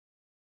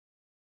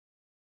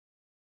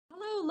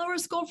Hello, lower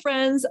school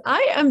friends.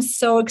 I am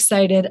so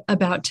excited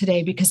about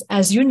today because,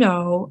 as you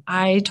know,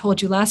 I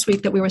told you last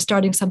week that we were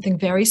starting something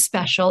very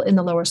special in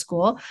the lower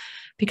school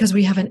because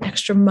we have an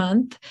extra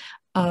month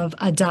of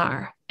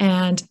Adar.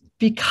 And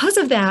because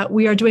of that,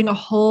 we are doing a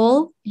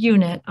whole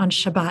unit on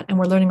Shabbat and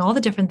we're learning all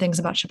the different things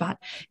about Shabbat.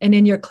 And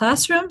in your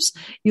classrooms,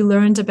 you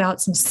learned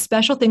about some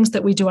special things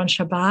that we do on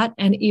Shabbat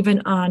and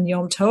even on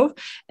Yom Tov.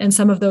 And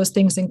some of those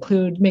things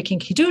include making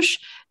Kiddush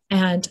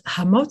and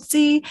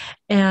Hamotzi,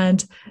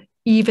 and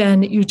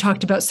even you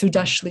talked about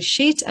Suda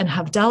Shlishit and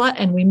Havdalah,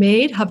 and we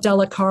made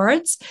Havdalah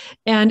cards.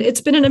 And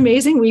it's been an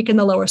amazing week in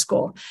the lower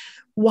school.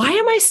 Why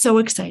am I so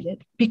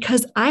excited?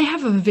 Because I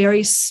have a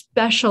very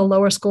special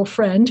lower school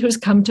friend who's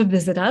come to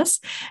visit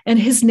us, and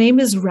his name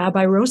is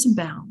Rabbi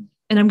Rosenbaum.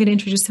 And I'm going to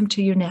introduce him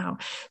to you now.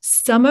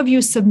 Some of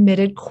you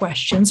submitted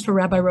questions for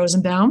Rabbi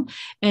Rosenbaum,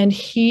 and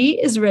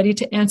he is ready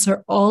to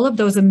answer all of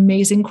those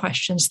amazing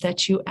questions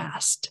that you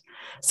asked.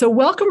 So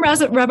welcome,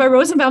 Rabbi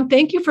Rosenbaum.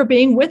 Thank you for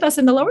being with us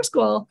in the lower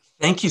school.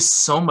 Thank you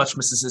so much,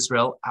 Mrs.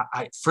 Israel.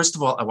 First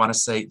of all, I want to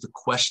say the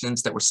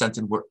questions that were sent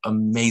in were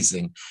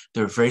amazing.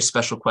 They were very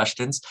special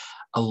questions.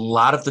 A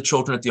lot of the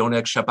children at the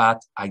Oneg Shabbat,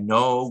 I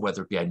know,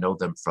 whether it be I know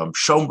them from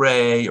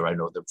Shomrei, or I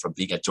know them from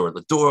being at Door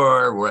to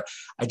Door, or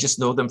I just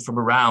know them from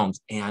around.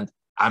 And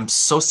I'm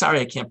so sorry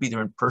I can't be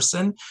there in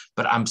person,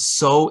 but I'm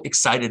so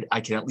excited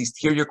I can at least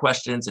hear your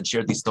questions and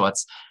share these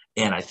thoughts.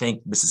 And I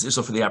thank Mrs.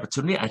 Israel for the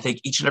opportunity. I thank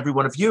each and every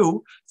one of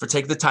you for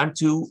taking the time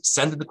to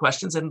send in the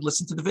questions and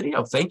listen to the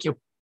video. Thank you.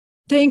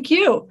 Thank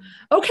you.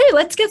 Okay,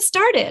 let's get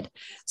started.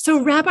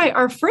 So, Rabbi,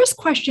 our first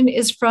question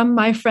is from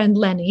my friend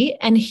Lenny,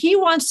 and he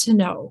wants to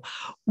know,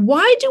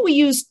 why do we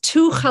use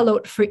 2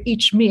 chalot for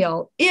each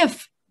meal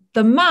if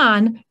the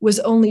man was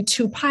only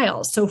 2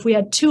 piles? So if we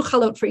had 2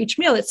 chalot for each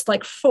meal, it's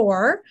like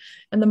 4,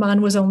 and the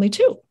man was only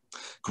 2.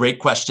 Great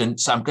question.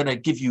 So I'm going to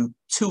give you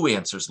 2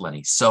 answers,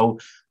 Lenny. So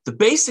the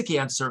basic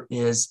answer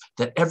is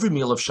that every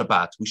meal of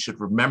Shabbat, we should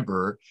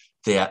remember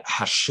that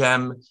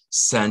Hashem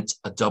sent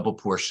a double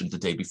portion the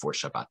day before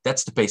Shabbat.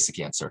 That's the basic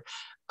answer.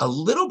 A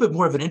little bit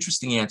more of an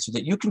interesting answer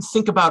that you can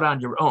think about on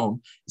your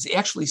own is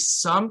actually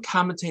some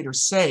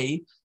commentators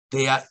say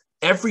that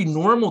every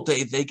normal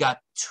day they got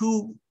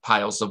 2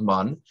 piles of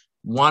mun,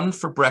 1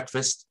 for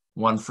breakfast,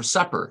 1 for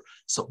supper.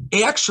 So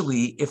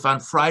actually, if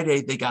on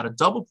Friday they got a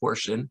double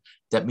portion,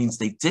 that means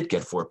they did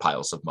get 4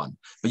 piles of mun.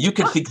 But you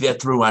can think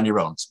that through on your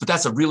own. But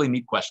that's a really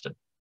neat question.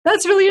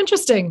 That's really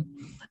interesting.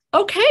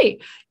 Okay.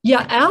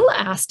 Yael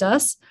asked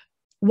us,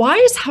 why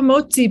is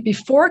hamotzi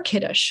before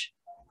Kiddush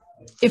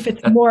if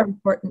it's more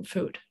important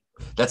food?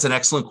 That's an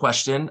excellent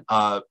question.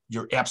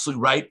 You're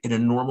absolutely right. In a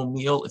normal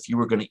meal, if you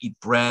were going to eat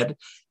bread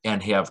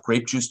and have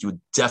grape juice, you would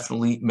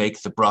definitely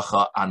make the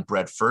bracha on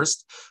bread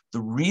first.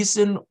 The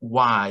reason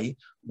why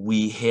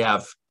we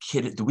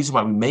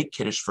make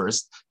Kiddush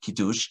first,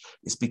 Kiddush,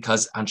 is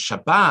because on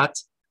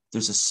Shabbat,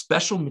 there's a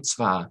special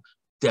mitzvah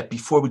that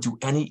before we do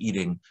any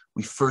eating,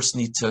 we first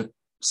need to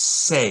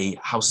say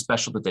how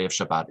special the day of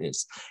Shabbat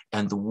is.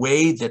 And the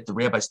way that the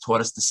rabbis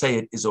taught us to say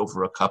it is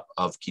over a cup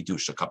of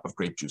kiddush, a cup of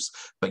grape juice.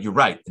 But you're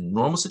right, in a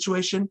normal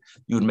situation,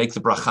 you would make the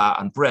bracha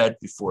on bread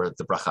before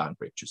the bracha on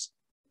grape juice.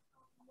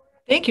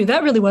 Thank you.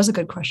 That really was a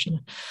good question.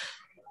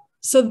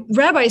 So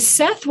Rabbi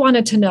Seth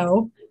wanted to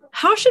know,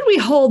 how should we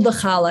hold the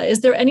challah?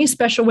 Is there any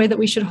special way that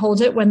we should hold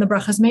it when the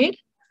bracha is made?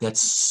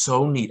 That's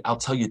so neat. I'll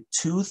tell you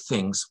 2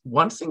 things.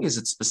 One thing is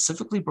it's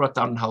specifically brought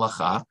down in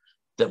halacha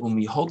that when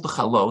we hold the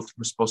chalot,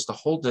 we're supposed to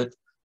hold it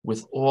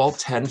with all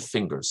 10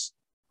 fingers.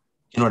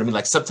 You know what I mean?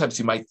 Like sometimes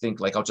you might think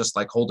like, I'll just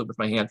like hold it with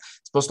my hand.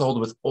 It's supposed to hold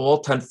it with all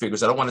 10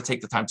 fingers. I don't want to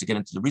take the time to get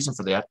into the reason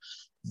for that.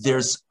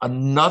 There's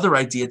another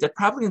idea that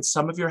probably in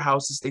some of your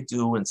houses they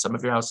do, and some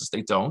of your houses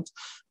they don't.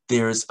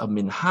 There's a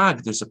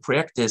minhag, there's a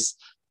practice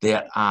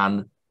that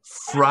on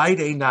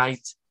Friday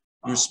night,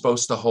 you're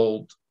supposed to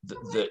hold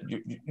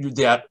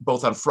that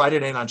both on Friday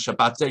night and on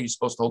Shabbat day, you're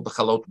supposed to hold the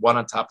chalot one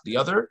on top of the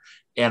other.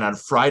 And on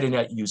Friday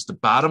night, you use the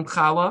bottom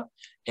challah.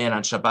 And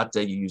on Shabbat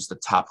day, you use the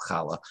top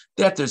challah.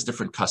 That there's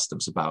different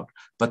customs about.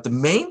 But the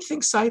main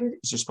thing cited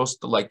is you're supposed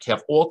to like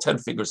have all 10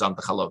 fingers on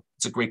the chalot.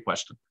 It's a great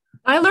question.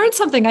 I learned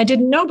something. I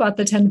didn't know about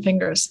the 10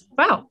 fingers.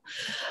 Wow.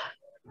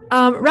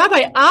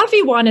 Rabbi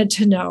Avi wanted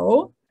to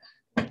know,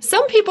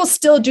 some people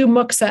still do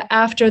muksa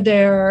after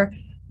their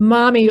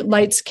mommy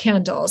lights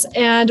candles.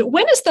 And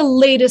when is the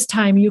latest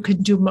time you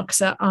can do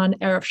muksa on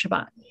Erev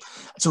Shabbat?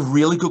 It's a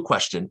really good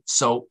question.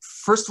 So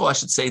first of all, I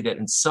should say that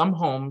in some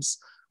homes,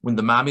 when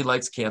the mommy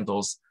lights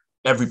candles,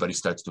 everybody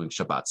starts doing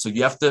Shabbat. So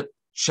you have to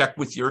check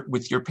with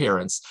your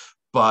parents.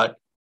 But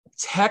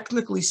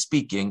technically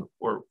speaking,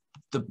 or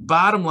the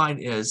bottom line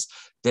is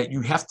that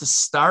you have to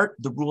start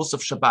the rules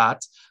of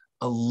Shabbat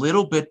a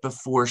little bit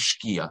before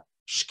Shkia.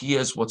 Shkia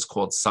is what's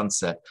called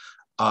sunset.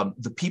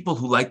 The people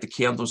who light the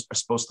candles are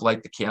supposed to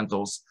light the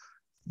candles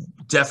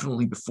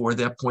definitely before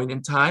that point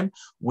in time.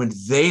 When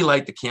they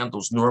light the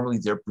candles, normally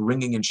they're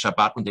bringing in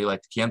Shabbat when they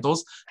light the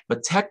candles.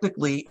 But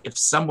technically, if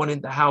someone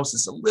in the house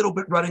is a little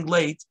bit running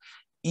late,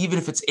 even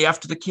if it's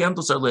after the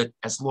candles are lit,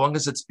 as long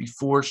as it's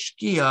before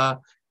Shkia,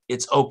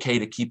 it's okay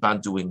to keep on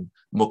doing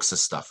muksa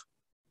stuff.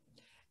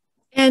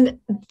 And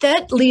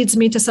that leads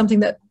me to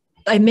something that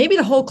maybe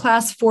the whole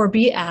class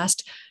 4B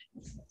asked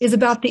is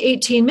about the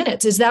 18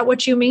 minutes. Is that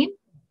what you mean?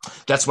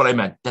 That's what I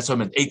meant.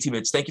 18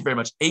 minutes. Thank you very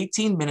much.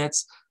 18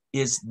 minutes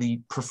is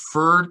the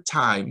preferred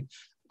time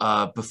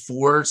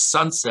before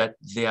sunset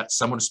that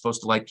someone is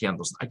supposed to light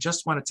candles. I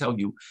just want to tell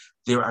you,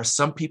 there are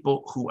some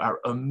people who are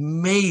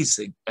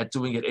amazing at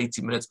doing it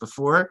 18 minutes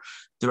before.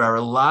 There are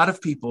a lot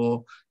of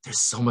people, there's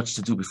so much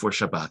to do before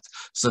Shabbat.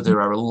 So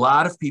there are a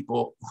lot of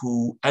people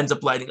who end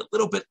up lighting a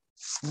little bit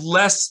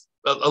less,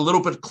 a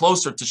little bit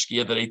closer to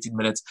Shkia than 18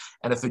 minutes.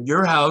 And if in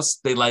your house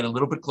they light a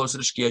little bit closer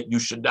to Shkia, you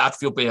should not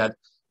feel bad,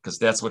 because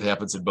that's what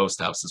happens in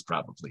most houses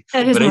probably.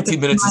 But 18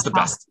 minutes is the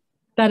best.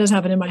 That has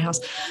happened in my house.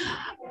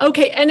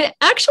 Okay. And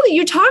actually,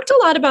 you talked a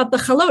lot about the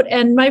chalot,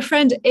 and my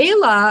friend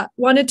Ayla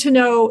wanted to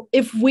know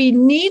if we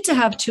need to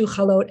have 2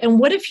 chalot, and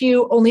what if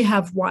you only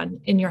have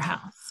 1 in your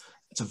house?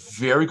 It's a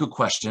very good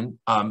question.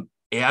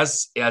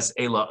 As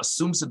Ayla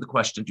assumes in the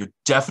question, you're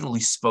definitely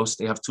supposed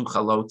to have 2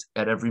 chalot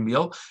at every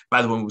meal.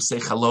 By the way, when we say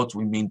chalot,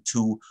 we mean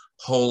 2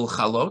 whole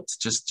chalot,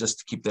 just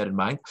to keep that in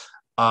mind.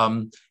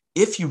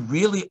 If you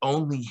really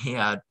only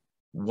had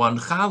 1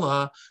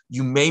 challah,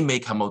 you may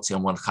make hamotzi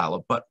on 1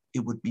 challah, but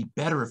it would be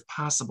better if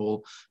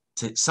possible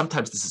to,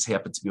 sometimes this has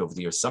happened to me over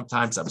the years.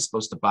 Sometimes I was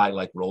supposed to buy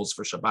like rolls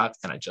for Shabbat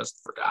and I just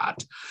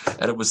forgot,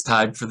 and it was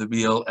time for the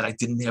meal and I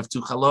didn't have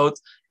 2 chalot.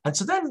 And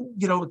so then,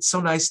 it's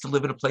so nice to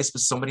live in a place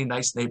with so many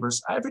nice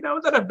neighbors. Every now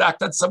and then I've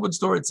knocked on someone's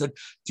door and said,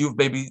 do you have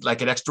maybe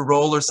like an extra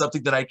roll or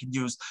something that I can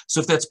use? So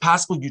if that's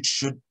possible,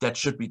 that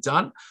should be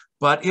done.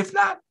 But if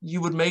not, you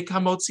would make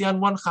hamotzi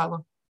on 1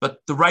 challah. But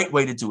the right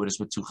way to do it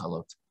is with 2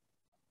 chalot.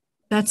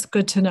 That's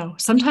good to know.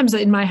 Sometimes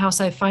in my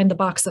house, I find the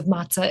box of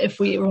matzah if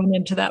we run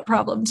into that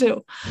problem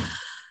too.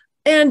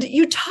 And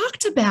you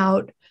talked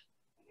about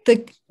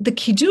the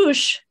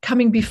kiddush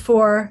coming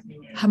before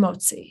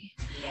hamotzi.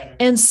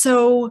 And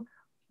so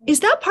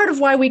is that part of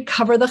why we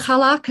cover the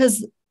challah?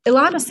 Because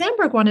Ilana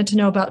Sandberg wanted to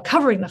know about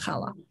covering the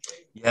challah.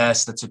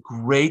 Yes, that's a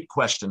great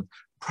question.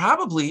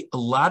 Probably a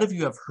lot of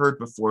you have heard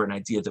before an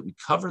idea that we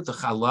cover the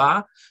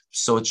challah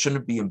so it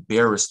shouldn't be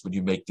embarrassed when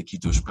you make the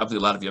kiddush. Probably a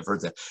lot of you have heard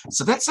that.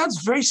 So that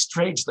sounds very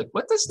strange. Like,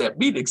 what does that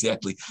mean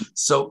exactly?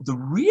 So the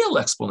real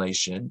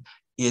explanation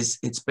is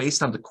it's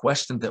based on the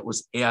question that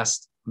was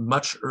asked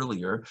much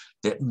earlier,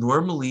 that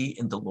normally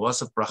in the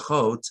laws of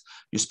brachot,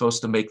 you're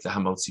supposed to make the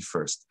hamotzi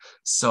first.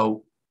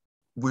 So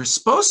we're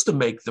supposed to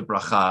make the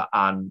bracha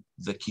on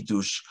the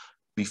kiddush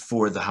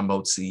before the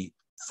hamotzi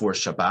for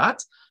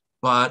Shabbat,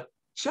 but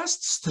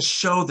just to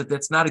show that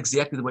that's not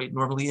exactly the way it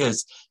normally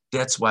is,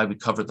 that's why we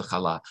cover the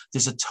challah.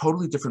 There's a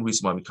totally different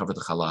reason why we cover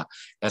the challah.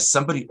 As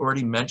somebody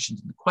already mentioned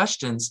in the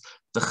questions,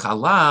 the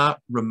challah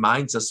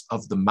reminds us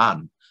of the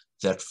man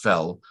that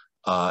fell,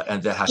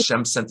 and that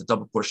Hashem sent a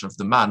double portion of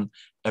the man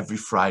every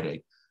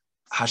Friday.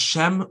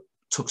 Hashem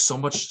took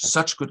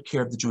such good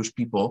care of the Jewish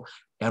people,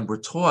 and we're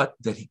taught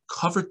that he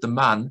covered the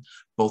man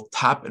both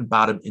top and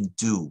bottom in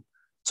dew,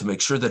 to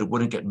make sure that it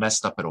wouldn't get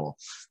messed up at all.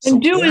 So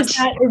and dew, is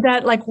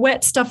that like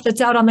wet stuff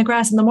that's out on the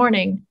grass in the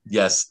morning?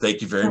 Yes,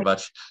 thank you very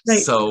much. Right.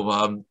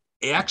 So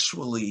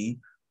actually,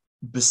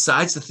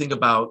 besides the thing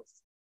about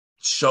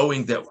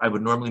showing that I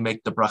would normally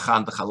make the bracha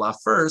on the challah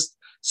first,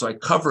 so I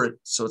cover it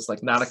so it's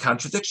like not a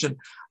contradiction,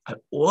 I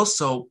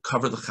also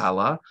cover the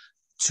challah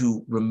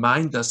to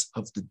remind us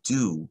of the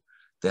dew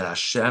that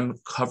Hashem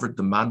covered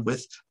the man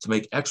with, to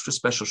make extra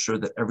special sure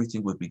that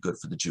everything would be good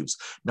for the Jews.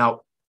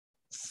 Now,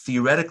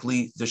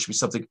 theoretically, there should be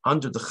something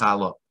under the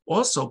challah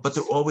also, but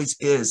there always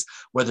is,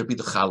 whether it be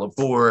the challah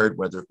board,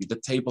 whether it be the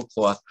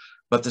tablecloth,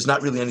 but there's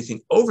not really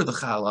anything over the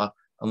challah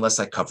unless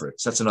I cover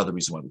it. So that's another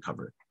reason why we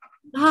cover it.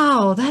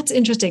 Oh, that's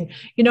interesting.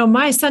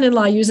 My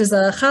son-in-law uses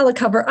a challah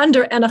cover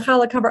under and a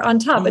challah cover on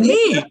top.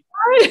 Neat.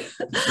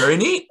 Very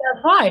neat.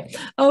 That's why.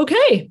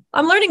 Okay.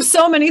 I'm learning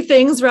so many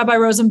things, Rabbi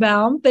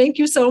Rosenbaum. Thank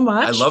you so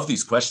much. I love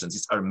these questions.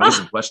 These are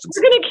amazing questions.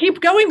 We're going to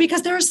keep going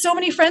because there are so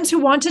many friends who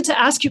wanted to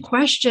ask you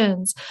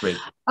questions. Great.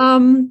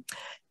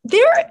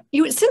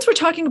 Since we're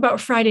talking about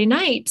Friday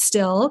night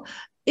still,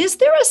 is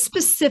there a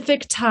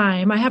specific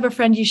time? I have a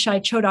friend,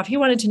 Yishai Chodov. He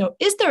wanted to know,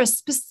 is there a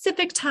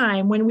specific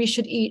time when we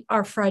should eat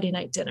our Friday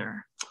night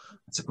dinner?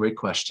 That's a great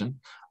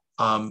question.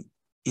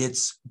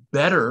 It's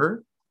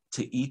better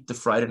to eat the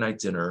Friday night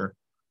dinner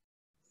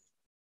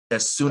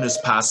as soon as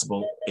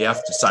possible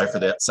after. Sorry for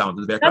that sound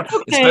in the background. That's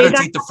okay. It's better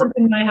to eat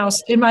in my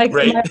house.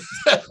 Great.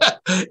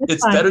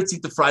 It's better to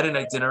eat the Friday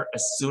night dinner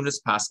as soon as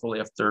possible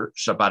after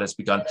Shabbat has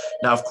begun.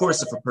 Now, of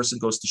course, if a person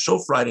goes to show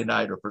Friday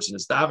night, or a person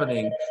is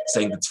davening,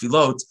 saying the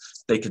tefillot,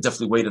 they could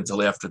definitely wait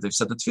until after they've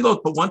said the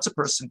tefillot. But once a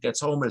person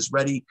gets home and is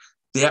ready,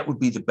 that would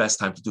be the best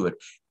time to do it.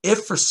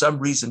 If for some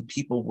reason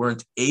people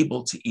weren't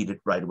able to eat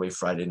it right away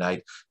Friday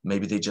night,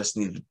 maybe they just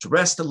needed to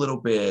rest a little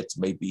bit,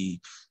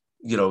 maybe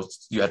you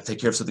had to take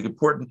care of something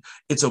important,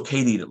 it's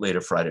okay to eat it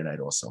later Friday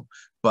night also.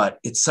 But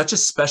it's such a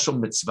special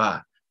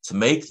mitzvah to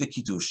make the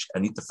kiddush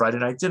and eat the Friday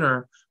night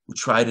dinner. We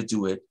try to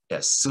do it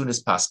as soon as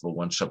possible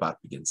once Shabbat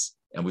begins.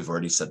 And we've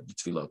already said the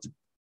tefillot.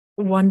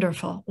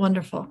 Wonderful,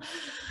 wonderful.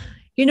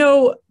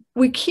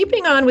 we're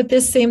keeping on with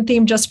this same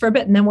theme just for a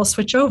bit, and then we'll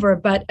switch over.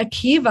 But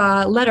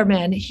Akiva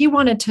Letterman, he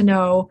wanted to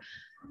know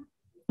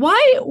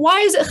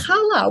why is it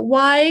challah?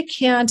 Why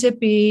can't it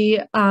be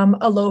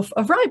a loaf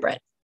of rye bread?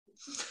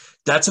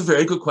 That's a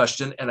very good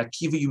question. And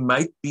Akiva, you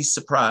might be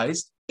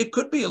surprised. It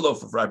could be a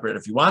loaf of rye bread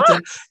if you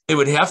wanted. It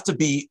would have to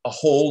be a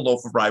whole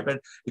loaf of rye bread.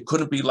 It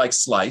couldn't be like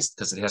sliced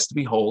because it has to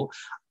be whole.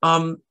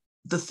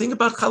 The thing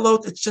about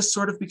chalot, it's just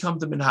sort of become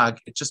the minhag.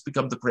 It's just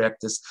become the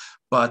practice.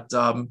 But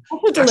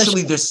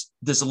actually,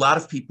 there's a lot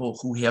of people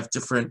who have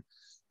different.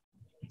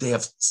 They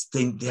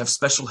have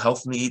special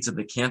health needs, and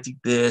they can't eat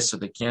this or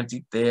they can't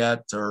eat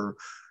that. Or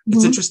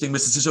it's interesting,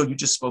 Mrs. Izzo, you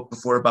just spoke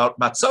before about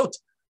matzot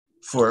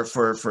for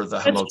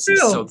the hamotzi.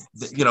 So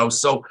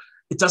so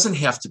it doesn't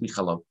have to be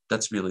chalot.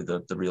 That's really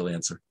the real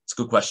answer. It's a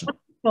good question.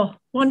 Oh,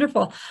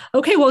 wonderful.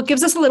 Okay, well, it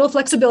gives us a little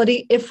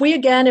flexibility. If we're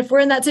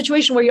in that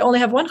situation where you only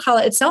have one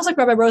challah, it sounds like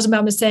Rabbi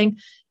Rosenbaum is saying,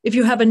 if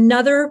you have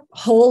another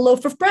whole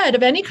loaf of bread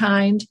of any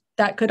kind,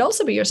 that could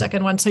also be your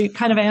second one. So you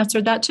kind of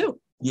answered that too.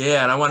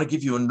 Yeah, and I want to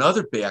give you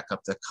another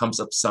backup that comes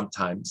up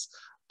sometimes,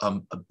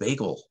 a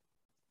bagel.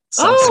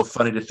 Sounds so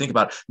funny to think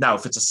about. Now,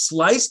 if it's a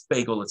sliced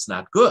bagel, it's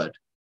not good.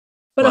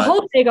 But a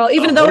whole bagel,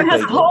 even though it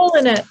has a hole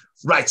in it.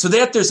 Right. So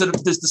there's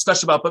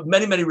discussion about, but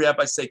many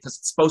rabbis say because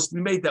it's supposed to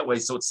be made that way,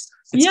 so it's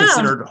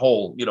considered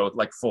whole,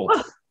 like full.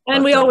 Oh,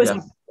 and we always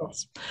have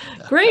bagels.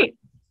 Great.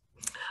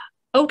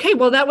 Okay,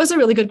 well, that was a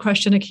really good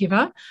question,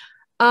 Akiva.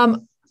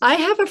 I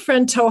have a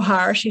friend,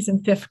 Tohar. She's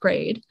in 5th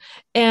grade,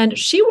 and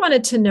she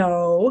wanted to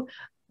know,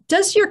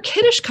 does your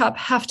Kiddush cup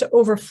have to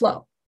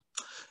overflow?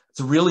 It's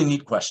a really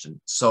neat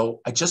question.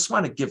 So I just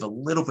want to give a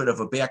little bit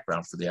of a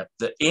background for that.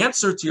 The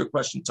answer to your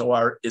question,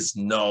 Tohar, is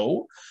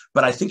no,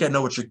 but I think I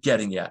know what you're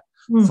getting at.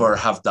 For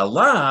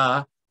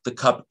Havdalah, the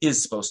cup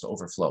is supposed to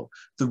overflow.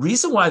 The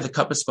reason why the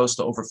cup is supposed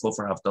to overflow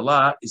for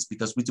Havdalah is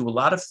because we do a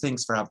lot of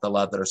things for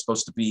Havdalah that are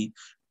supposed to be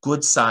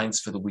good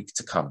signs for the week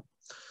to come.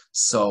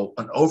 So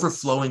an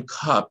overflowing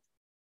cup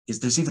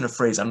there's even a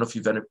phrase, I don't know if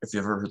you've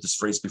ever heard this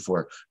phrase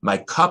before, my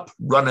cup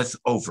runneth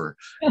over.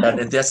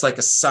 And that's like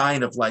a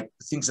sign of like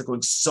things are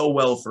going so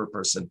well for a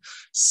person.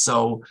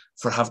 So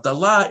for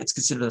Havdalah, it's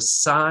considered a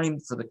sign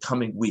for the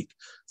coming week.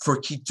 For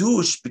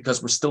Kiddush,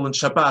 because we're still in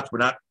Shabbat, we're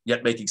not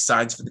yet making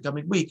signs for the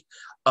coming week,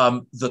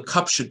 the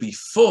cup should be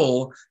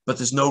full, but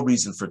there's no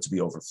reason for it to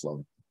be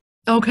overflowing.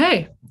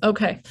 Okay.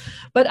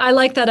 But I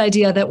like that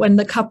idea that when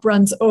the cup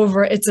runs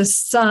over, it's a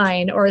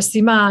sign or a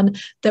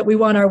siman that we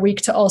want our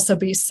week to also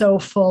be so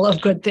full of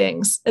good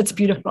things. It's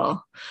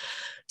beautiful.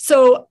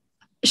 So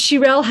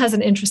Shirel has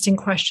an interesting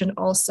question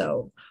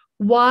also.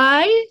 And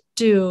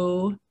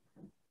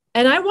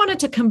I wanted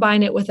to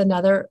combine it with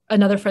another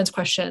friend's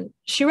question.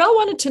 Shirel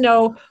wanted to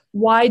know,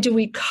 why do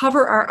we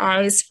cover our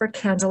eyes for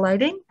candle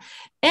lighting?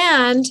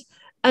 And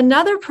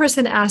another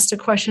person asked a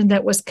question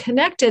that was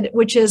connected,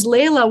 which is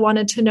Layla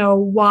wanted to know,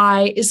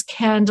 why is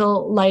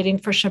candle lighting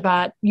for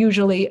Shabbat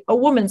usually a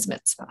woman's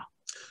mitzvah?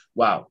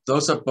 Wow,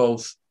 those are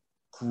both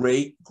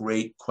great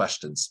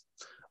questions.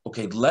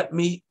 Okay, let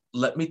me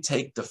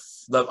take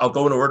I'll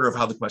go in order of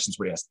how the questions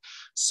were asked.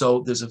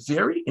 So there's a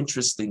very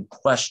interesting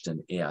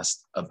question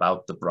asked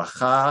about the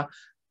bracha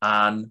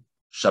on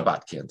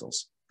Shabbat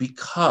candles,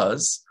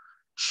 because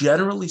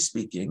generally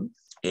speaking,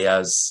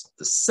 as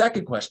the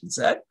second question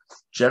said,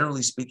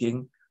 generally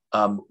speaking,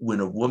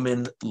 when a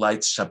woman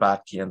lights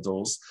Shabbat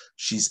candles,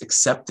 she's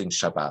accepting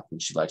Shabbat when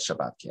she lights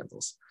Shabbat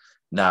candles.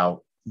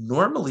 Now,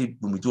 normally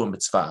when we do a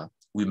mitzvah,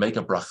 we make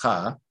a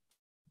bracha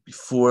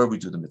before we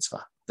do the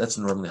mitzvah. That's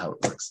normally how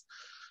it works.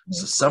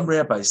 So some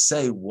rabbis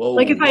say,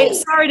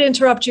 sorry to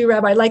interrupt you,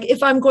 Rabbi, like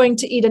if I'm going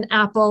to eat an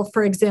apple,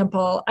 for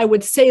example, I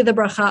would say the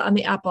bracha on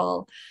the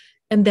apple,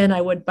 and then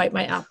I would bite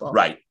my apple.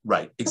 Right,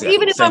 exactly.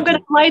 Even if I'm going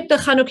to light the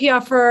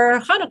Chanukiah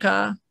for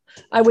Hanukkah,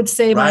 I would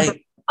say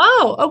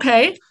oh,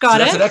 okay,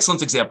 got it. That's an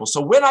excellent example.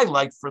 So when I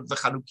light for the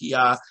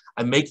Chanukiah,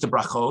 I make the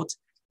brachot,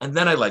 and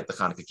then I light the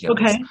Hanukkah candles.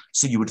 Okay.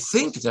 So you would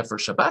think that for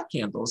Shabbat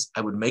candles,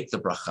 I would make the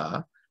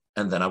bracha,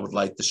 and then I would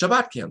light the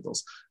Shabbat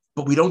candles.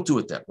 But we don't do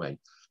it that way.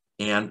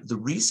 And the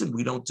reason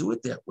we don't do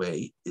it that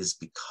way is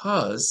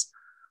because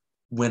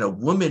when a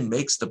woman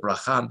makes the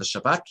bracha on the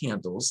Shabbat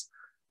candles,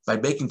 by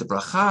making the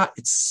bracha,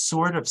 it's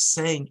sort of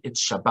saying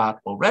it's Shabbat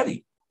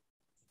already.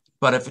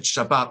 But if it's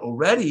Shabbat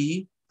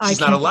already, she's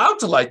not allowed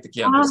to light the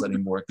candles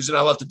anymore, because you're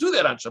not allowed to do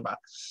that on Shabbat.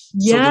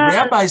 Yeah. So the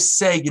rabbis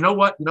say, you know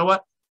what?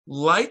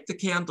 Light the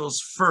candles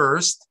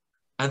first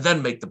and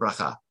then make the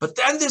bracha. But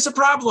then there's a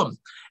problem.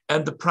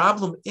 And the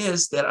problem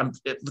is that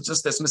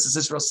just as Mrs.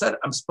 Israel said,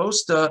 I'm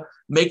supposed to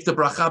make the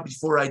bracha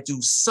before I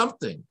do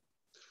something.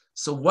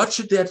 So what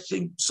should that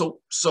thing?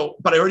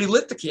 But I already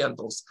lit the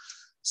candles.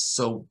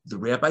 So the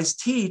rabbis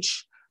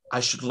teach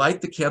I should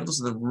light the candles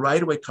and then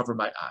right away cover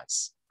my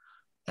eyes.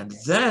 And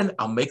then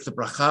I'll make the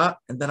bracha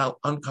and then I'll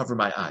uncover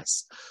my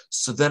eyes.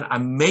 So then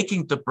I'm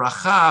making the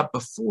bracha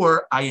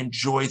before I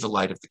enjoy the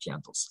light of the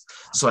candles.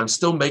 So I'm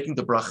still making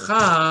the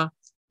bracha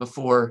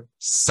before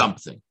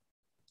something.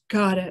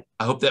 Got it.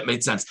 I hope that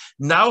made sense.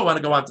 Now I want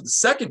to go on to the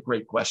second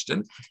great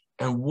question.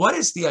 And what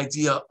is the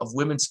idea of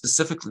women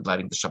specifically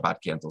lighting the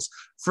Shabbat candles?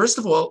 First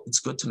of all, it's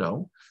good to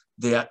know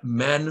that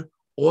men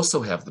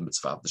also have the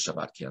mitzvah of the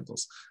Shabbat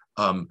candles.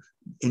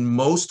 In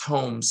most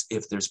homes,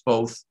 if there's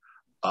both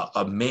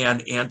a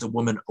man and a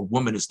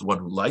woman is the one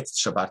who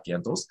lights Shabbat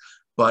candles.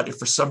 But if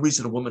for some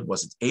reason a woman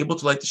wasn't able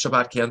to light the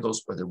Shabbat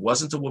candles, or there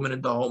wasn't a woman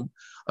in the home,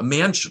 a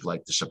man should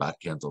light the Shabbat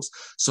candles.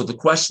 So the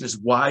question is,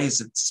 why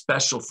is it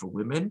special for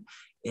women?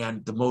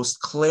 And the most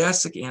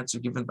classic answer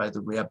given by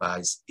the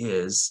rabbis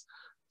is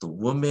the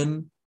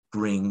woman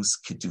brings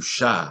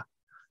Kedusha,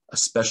 a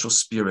special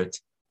spirit,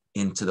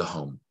 into the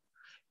home.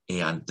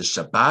 And the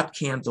Shabbat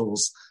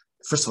candles,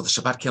 first of all, the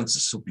Shabbat candles are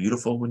so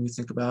beautiful when you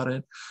think about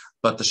it,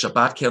 but the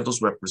Shabbat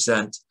candles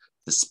represent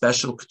the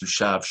special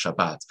Kedusha of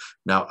Shabbat.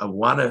 Now, I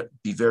want to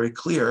be very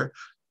clear.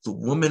 The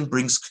woman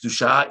brings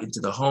Kedusha into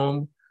the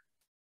home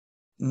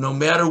no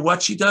matter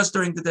what she does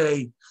during the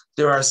day.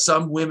 There are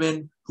some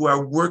women who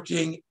are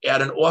working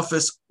at an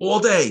office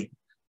all day.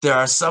 There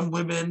are some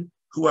women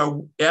who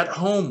are at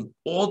home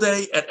all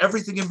day and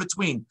everything in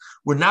between.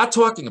 We're not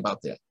talking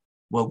about that.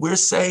 What we're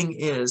saying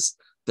is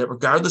that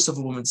regardless of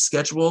a woman's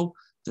schedule,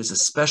 there's a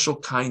special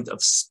kind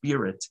of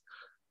spirit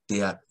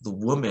that the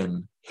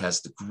woman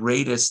has the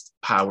greatest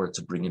power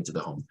to bring into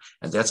the home.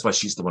 And that's why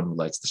she's the one who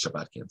lights the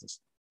Shabbat candles.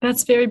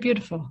 That's very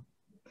beautiful.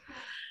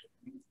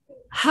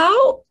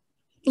 How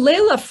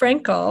Layla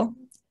Frankel,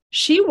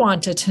 she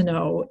wanted to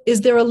know,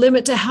 is there a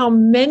limit to how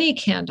many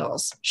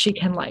candles she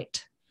can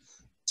light?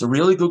 It's a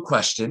really good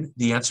question.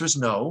 The answer is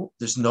no,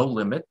 there's no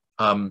limit.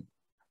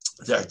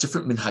 There are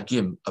different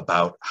minhagim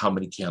about how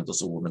many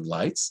candles a woman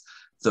lights.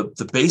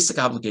 The basic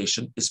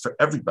obligation is for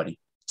everybody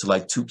to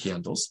light 2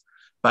 candles.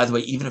 By the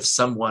way, even if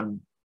someone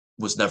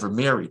was never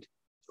married,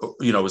 or,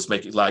 was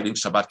lighting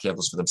Shabbat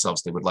candles for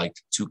themselves, they would light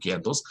 2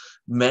 candles.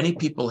 Many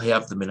people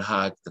have the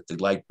minhag that they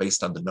light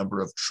based on the number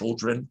of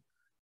children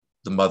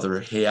the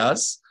mother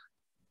has.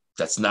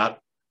 That's not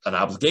an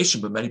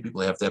obligation, but many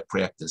people have that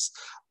practice.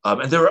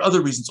 And there are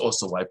other reasons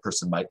also why a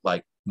person might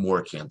light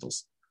more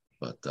candles,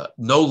 but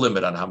no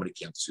limit on how many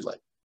candles you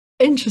light.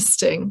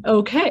 Interesting.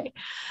 Okay.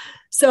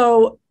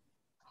 So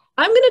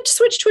I'm going to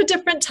switch to a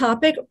different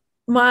topic.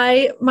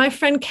 My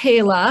friend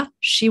Kayla,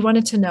 she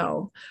wanted to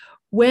know,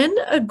 when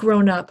a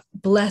grown-up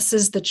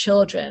blesses the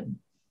children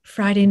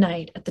Friday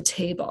night at the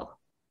table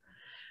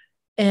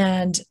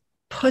and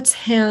puts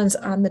hands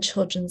on the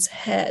children's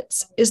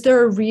heads, is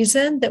there a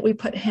reason that we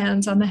put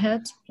hands on the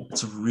heads?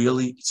 It's a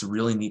really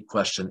neat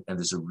question, and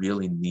there's a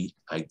really neat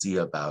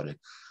idea about it.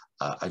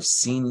 I've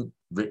seen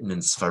written in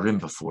Sfarim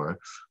before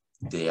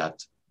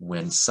that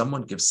when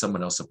someone gives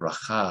someone else a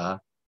bracha,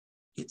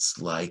 it's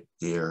like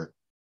they're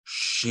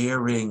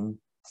sharing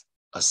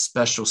a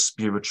special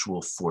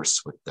spiritual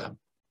force with them.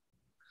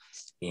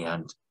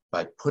 And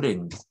by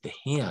putting the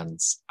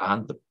hands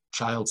on the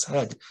child's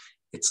head,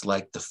 it's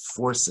like the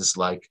force is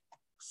like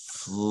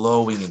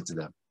flowing into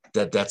them.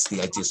 That's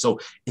the idea. So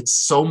it's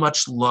so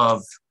much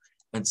love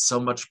and so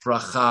much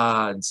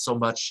bracha and so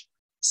much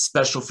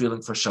special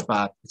feeling for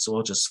Shabbat. It's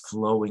all just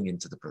flowing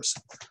into the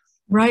person.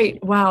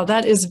 Right. Wow.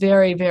 That is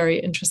very, very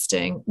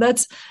interesting.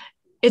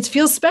 It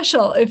feels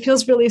special. It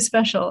feels really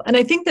special. And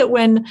I think that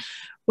when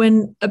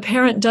a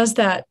parent does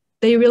that,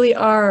 they really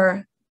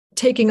are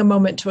taking a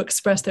moment to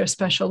express their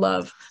special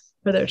love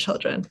for their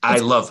children. I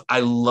love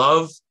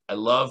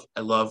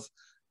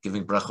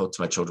giving brachot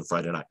to my children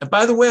Friday night. And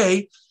by the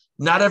way,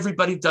 not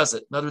everybody does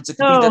it. In other words, it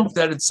can be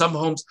that in some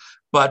homes,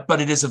 but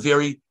it is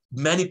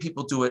many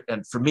people do it.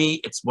 And for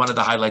me, it's one of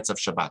the highlights of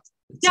Shabbat.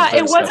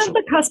 It wasn't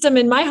the custom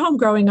in my home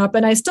growing up,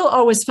 and I still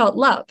always felt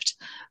loved.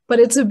 But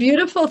it's a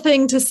beautiful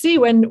thing to see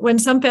when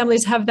some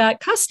families have that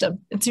custom.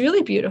 It's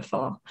really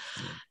beautiful.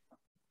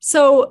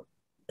 So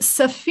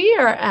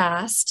Safir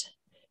asked,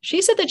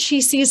 she said that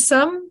she sees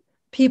some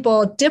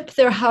people dip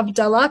their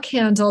Havdalah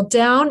candle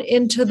down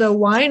into the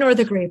wine or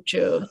the grape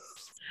juice.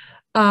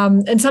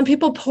 And some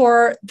people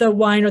pour the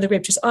wine or the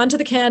grape juice onto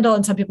the candle,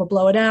 and some people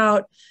blow it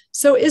out.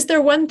 So is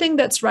there one thing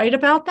that's right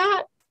about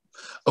that?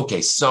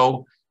 Okay,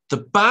 so the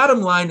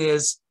bottom line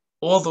is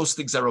all those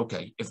things are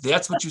okay. If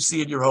that's what you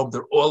see in your home,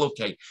 they're all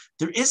okay.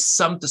 There is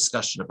some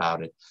discussion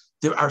about it.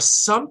 There are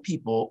some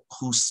people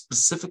who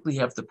specifically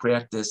have the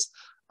practice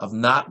of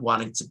not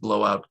wanting to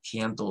blow out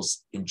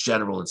candles in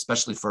general,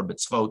 especially for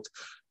mitzvot.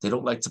 They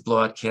don't like to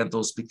blow out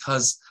candles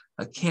because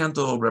a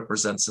candle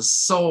represents a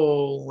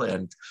soul.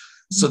 And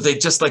so they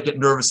just get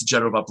nervous in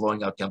general about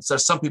blowing out candles.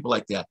 There's some people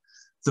like that.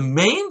 The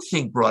main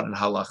thing brought in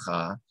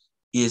halacha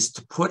is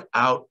to put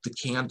out the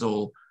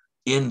candle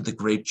in the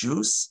grape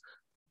juice.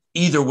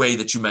 Either way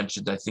that you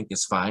mentioned, I think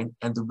is fine.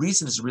 And the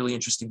reason is a really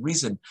interesting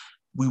reason.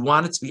 We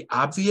want it to be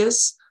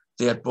obvious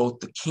that both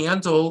the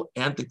candle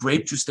and the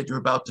grape juice that you're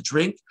about to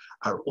drink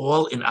are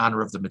all in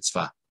honor of the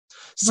mitzvah.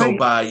 So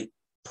by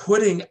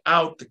putting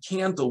out the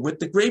candle with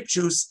the grape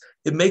juice,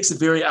 it makes it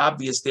very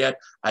obvious that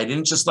I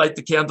didn't just light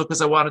the candle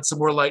because I wanted some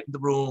more light in the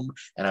room,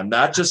 and I'm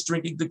not just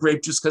drinking the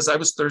grape juice because I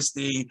was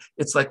thirsty.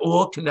 It's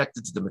all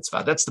connected to the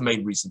mitzvah. That's the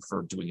main reason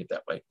for doing it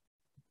that way.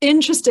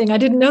 Interesting. I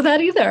didn't know that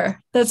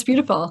either. That's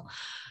beautiful.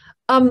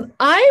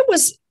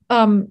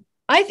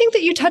 I think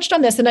that you touched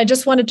on this, and I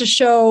just wanted to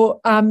show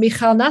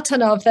Michal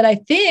Natanov that I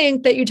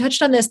think that you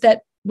touched on this,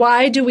 that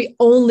why do we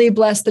only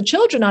bless the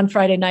children on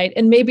Friday night?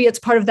 And maybe it's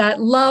part of that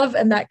love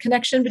and that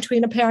connection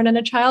between a parent and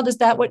a child. Is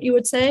that what you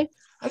would say?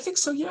 I think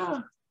so.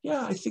 Yeah.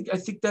 Yeah. I think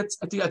that's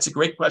a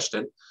great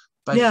question.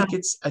 But Yeah.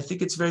 I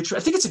think it's very true.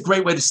 I think it's a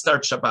great way to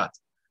start Shabbat.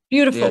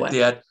 Beautiful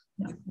way.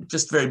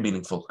 Just very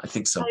meaningful. I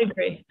think so. I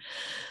agree.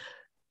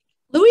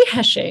 Louis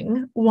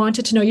Hesching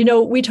wanted to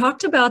know, we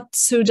talked about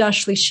Suda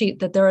Shlishit,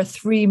 that there are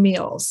 3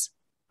 meals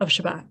of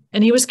Shabbat.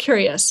 And he was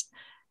curious,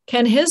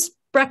 can his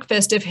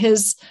breakfast, if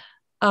his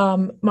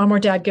mom or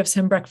dad gives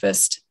him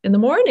breakfast in the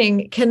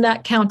morning, can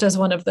that count as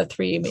one of the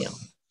 3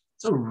 meals?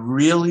 It's a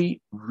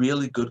really,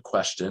 really good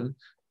question.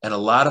 And a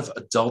lot of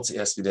adults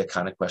ask me that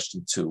kind of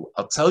question too.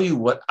 I'll tell you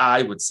what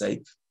I would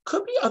say.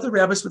 Could be other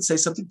rabbis would say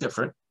something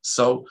different.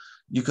 So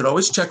you could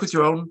always check with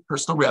your own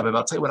personal rabbi. But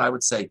I'll tell you what I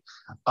would say.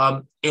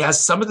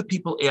 As some of the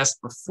people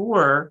asked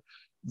before,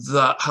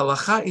 the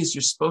halacha is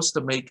you're supposed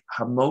to make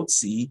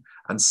hamotzi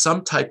on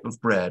some type of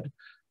bread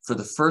for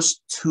the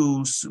first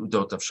 2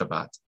 sudot of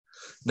Shabbat.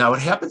 Now, it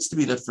happens to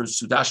be that for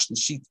Sudash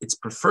Nishit, it's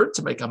preferred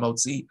to make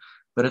hamotzi,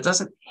 but it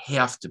doesn't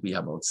have to be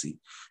hamotzi.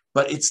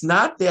 But it's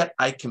not that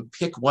I can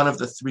pick one of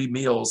the 3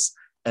 meals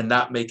and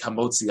not make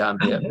hamotzi on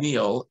that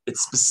meal.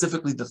 It's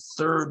specifically the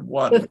third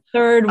one. The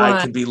third one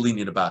I can be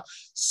lenient about.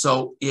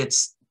 So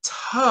it's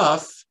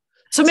tough.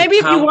 So maybe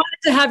if you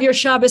wanted to have your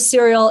Shabbos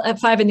cereal at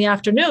 5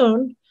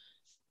 p.m,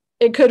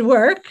 it could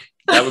work.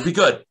 That would be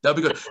good. That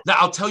would be good. Now,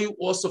 I'll tell you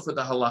also for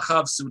the halacha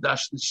of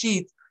Sudash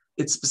Nishit,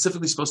 it's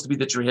specifically supposed to be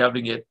that you're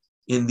having it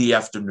in the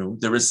afternoon.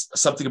 There is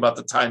something about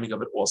the timing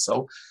of it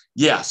also.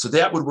 Yeah, so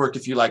that would work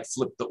if you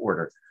flip the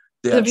order.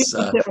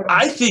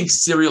 I think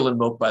cereal and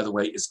milk, by the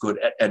way, is good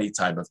at any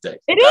time of day.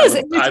 It is.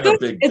 It's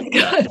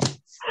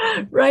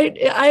good. Right?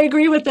 I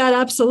agree with that.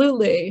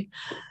 Absolutely.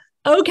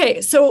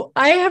 Okay. So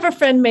I have a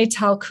friend,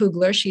 Maytal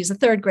Kugler. She's a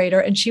 3rd grader,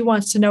 and she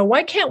wants to know,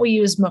 why can't we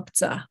use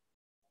muktzah?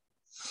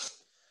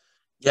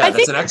 Yeah,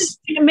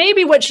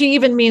 maybe what she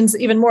even means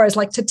even more is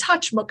to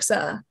touch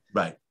muktzah.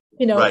 Right.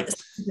 Right.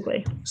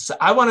 So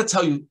I want to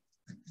tell you,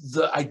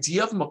 the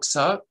idea of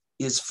muktzah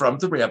is from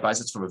the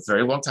rabbis. It's from a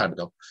very long time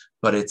ago,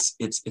 but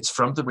it's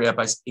from the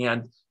rabbis.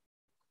 And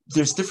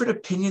there's different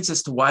opinions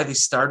as to why they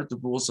started the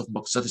rules of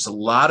muktzah. There's a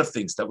lot of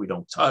things that we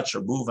don't touch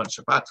or move on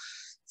Shabbat.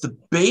 The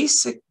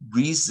basic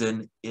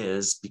reason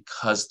is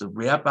because the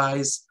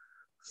rabbis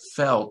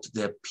felt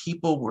that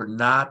people were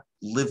not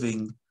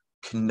living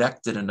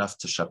connected enough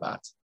to Shabbat.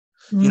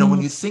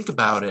 When you think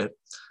about it,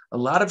 a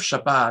lot of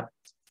Shabbat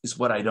is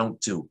what I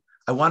don't do.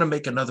 I want to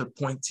make another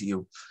point to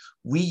you.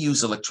 We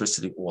use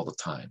electricity all the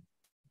time.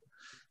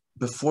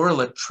 Before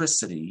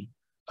electricity,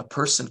 a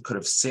person could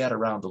have sat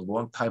around a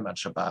long time on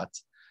Shabbat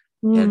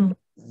and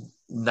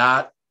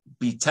not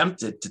be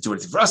tempted to do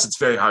anything. For us, it's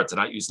very hard to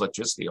not use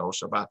electricity all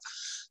Shabbat.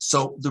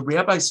 So the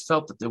rabbis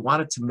felt that they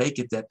wanted to make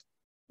it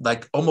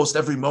that almost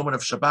every moment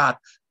of Shabbat,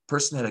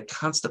 person had a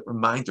constant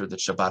reminder that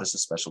Shabbat is a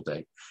special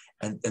day.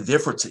 And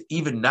therefore, to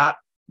even not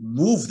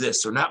move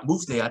this or not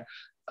move that,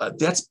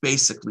 that's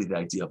basically the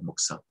idea of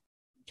muktzah.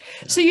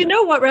 So you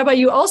know what, Rabbi,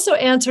 you also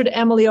answered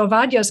Emily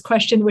Ovadia's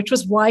question, which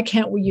was, why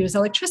can't we use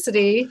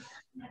electricity?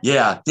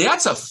 Yeah,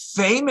 that's a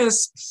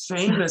famous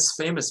question.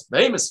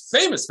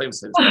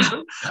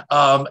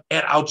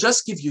 And I'll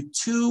just give you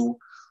 2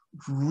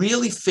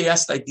 really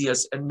fast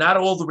ideas, and not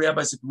all the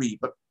rabbis agree,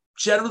 but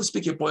generally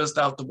speaking, it boils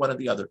down to one or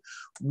the other.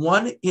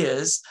 One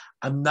is,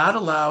 I'm not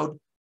allowed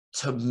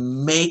to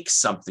make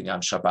something on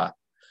Shabbat.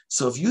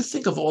 So if you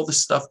think of all the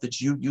stuff that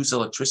you use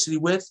electricity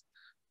with,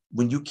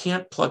 when you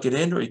can't plug it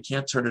in or you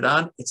can't turn it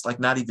on, it's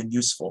not even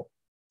useful.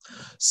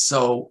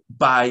 So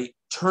by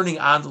turning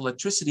on the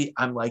electricity,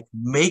 I'm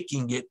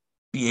making it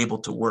be able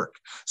to work.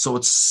 So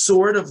it's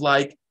sort of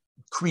like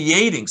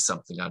creating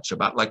something on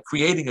Shabbat, like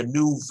creating a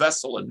new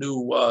vessel, a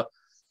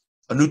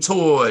new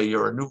toy,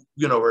 or a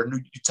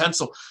new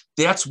utensil.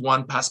 That's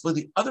one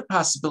possibility. The other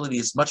possibility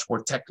is much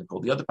more technical.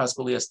 The other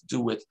possibility has to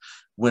do with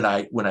when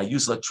I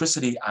use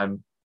electricity,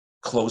 I'm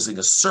closing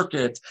a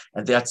circuit,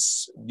 and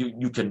that's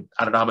you can,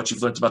 I don't know how much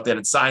you've learned about that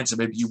in science, and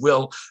maybe you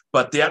will,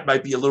 but that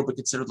might be a little bit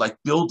considered like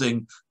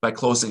building by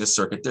closing a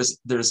circuit.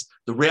 There's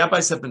the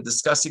rabbis have been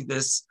discussing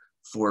this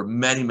for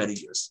many, many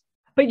years.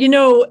 But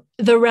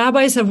the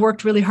rabbis have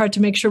worked really hard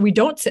to make sure we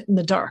don't sit in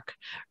the dark,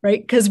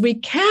 right? Because we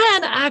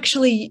can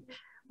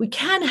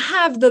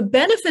have the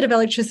benefit of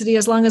electricity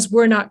as long as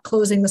we're not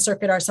closing the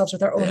circuit ourselves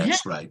with our own hands.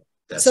 That's right.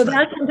 That's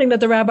something that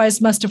the rabbis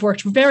must have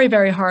worked very,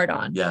 very hard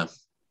on. Yeah.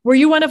 Were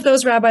you one of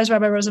those rabbis,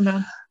 Rabbi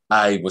Rosenbaum?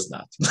 I was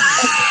not.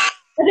 I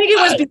think it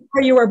was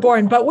before you were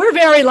born, but we're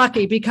very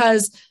lucky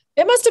because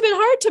it must have been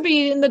hard to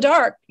be in the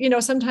dark.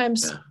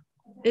 Sometimes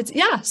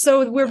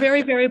so we're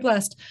very, very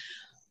blessed.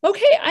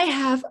 Okay, I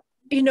have,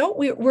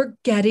 we're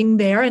getting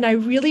there, and I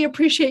really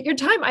appreciate your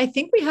time. I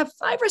think we have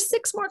 5 or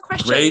 6 more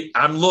questions. Great.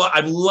 I'm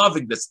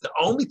loving this. The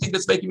only thing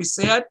that's making me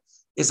sad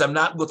is I'm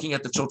not looking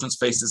at the children's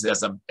faces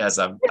as I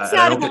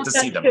don't get to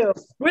see them. Too.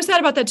 We're sad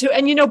about that too.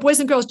 And boys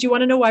and girls, do you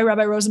want to know why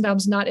Rabbi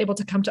Rosenbaum's not able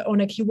to come to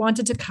Onik? He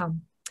wanted to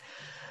come,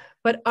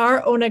 but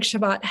our Oneg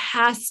Shabbat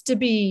has to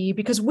be,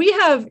 because we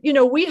have a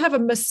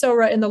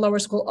Masorah in the lower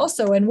school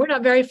also, and we're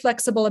not very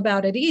flexible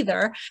about it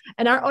either.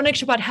 And our Oneg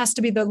Shabbat has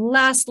to be the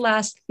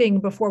last thing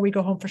before we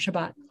go home for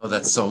Shabbat. Oh,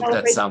 that sounds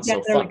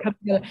so fun.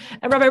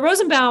 And Rabbi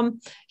Rosenbaum,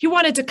 he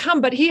wanted to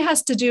come, but he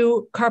has to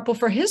do carpool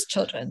for his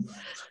children.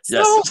 So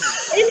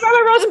Yes.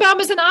 Rabbi Rosenbaum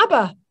is an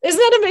Abba. Isn't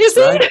that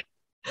amazing? Right.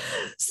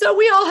 So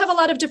we all have a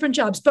lot of different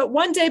jobs, but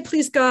one day,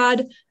 please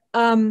God,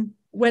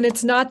 when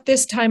it's not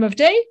this time of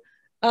day,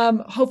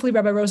 hopefully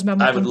Rabbi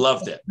Rosenbaum. I would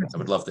love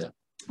that.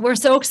 We're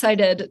so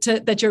excited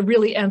that you're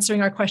really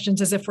answering our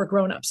questions as if we're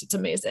grown-ups. It's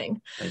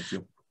amazing. Thank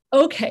you.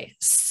 Okay,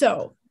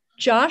 so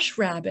Josh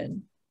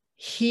Rabin,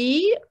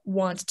 he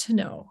wants to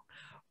know,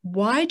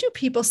 why do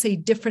people say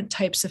different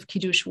types of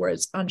Kiddush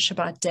words on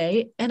Shabbat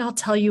day? And I'll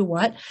tell you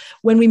what,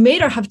 when we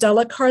made our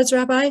Havdalah cards,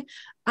 Rabbi,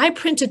 I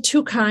printed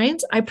two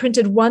kinds. I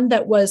printed one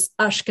that was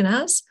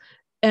Ashkenaz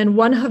and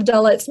one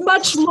Havdalah. It's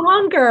much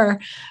longer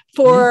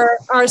for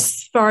our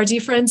Sephardi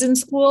friends in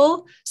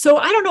school. So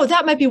I don't know,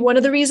 that might be one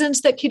of the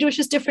reasons that Kiddush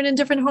is different in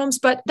different homes,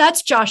 but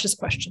that's Josh's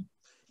question.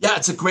 Yeah,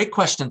 it's a great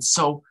question.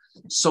 So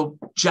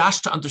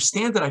Josh, to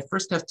understand that, I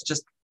first have to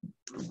just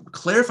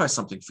clarify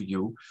something for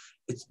you.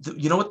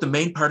 You know what the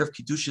main part of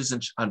Kiddush is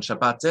on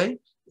Shabbat day?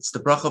 It's the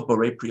bracha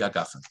Borei Pri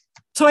Hagafen.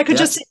 So I could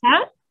just say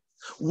that?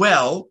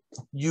 Well,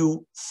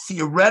 you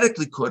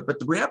theoretically could, but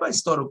the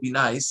rabbis thought it would be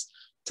nice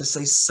to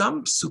say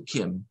some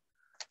psukim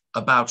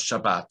about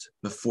Shabbat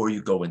before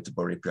you go into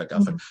Borei Pri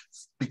Hagafen,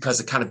 because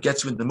it kind of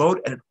gets you in the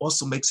mode, and it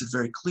also makes it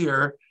very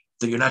clear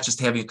that you're not just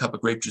having a cup of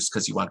grape juice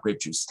because you want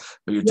grape juice,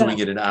 but you're doing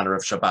it in honor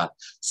of Shabbat.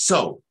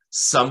 So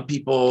some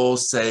people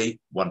say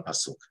one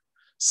pasuk.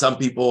 Some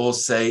people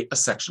say a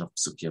section of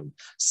psukim.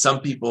 Some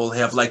people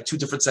have like two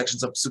different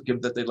sections of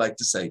psukim that they like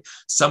to say.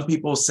 Some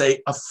people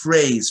say a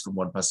phrase from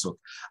one pasuk.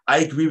 I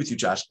agree with you,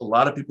 Josh. A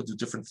lot of people do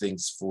different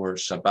things for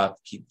Shabbat,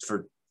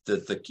 for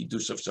the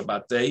Kiddush of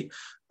Shabbat day.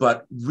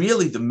 But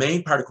really, the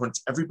main part, according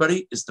to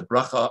everybody, is the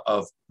bracha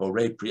of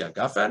Borei Pri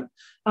Hagafen.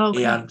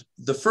 Okay. And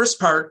the first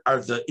part are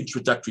the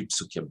introductory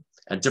psukim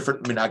and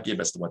different minhagim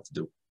as to what to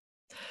do.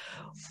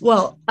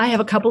 Well, I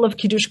have a couple of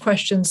Kiddush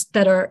questions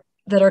that are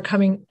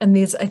coming, and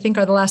these I think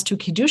are the last two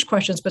Kiddush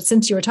questions, but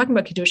since you were talking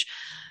about Kiddush,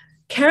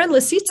 Karen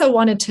Lisitza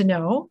wanted to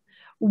know,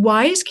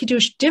 why is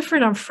Kiddush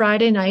different on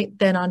Friday night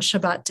than on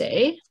Shabbat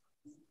day?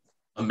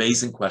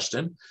 Amazing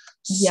question.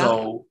 Yeah.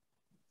 So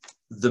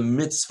the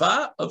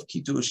mitzvah of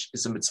Kiddush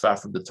is a mitzvah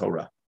from the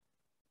Torah.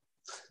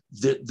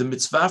 The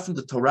mitzvah from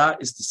the Torah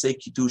is to say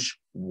Kiddush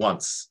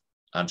once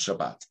on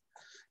Shabbat.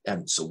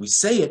 And so we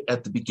say it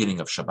at the beginning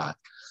of Shabbat.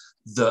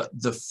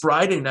 The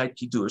Friday night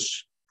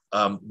Kiddush,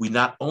 we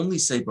not only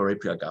say Borei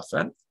Pri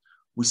Hagafen,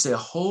 we say a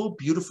whole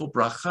beautiful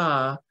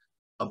bracha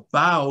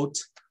about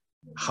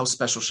how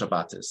special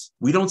Shabbat is.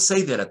 We don't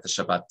say that at the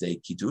Shabbat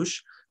day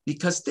Kiddush,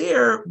 because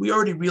there we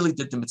already really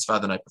did the mitzvah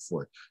the night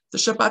before. The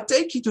Shabbat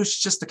day Kiddush is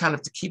just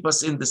to keep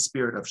us in the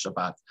spirit of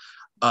Shabbat.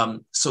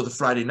 So the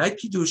Friday night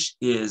Kiddush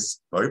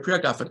is Borei Pri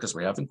Hagafen, because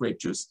we're having grape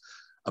juice,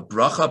 a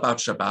bracha about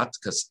Shabbat,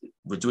 because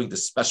we're doing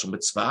this special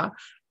mitzvah,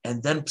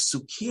 and then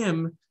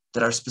psukim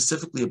that are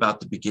specifically about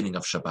the beginning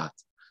of Shabbat.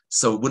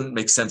 So it wouldn't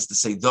make sense to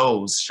say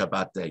those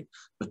Shabbat day.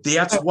 But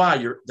that's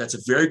why that's a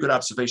very good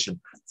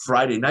observation.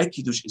 Friday night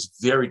Kiddush is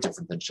very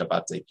different than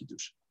Shabbat day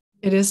Kiddush.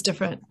 It is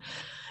different.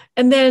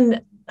 And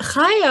then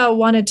Chaya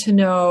wanted to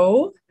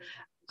know,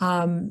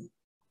 Emily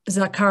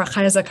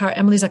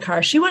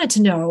Zakar, she wanted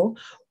to know,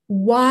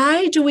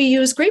 why do we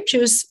use grape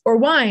juice or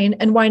wine,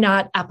 and why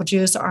not apple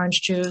juice or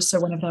orange juice or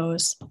one of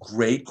those?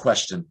 Great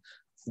question.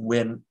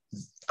 When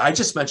I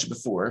just mentioned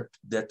before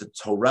that the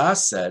Torah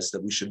says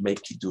that we should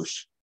make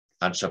Kiddush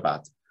on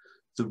Shabbat.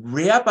 The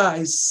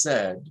rabbis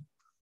said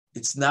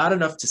it's not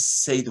enough to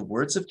say the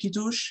words of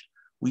Kiddush.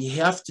 We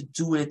have to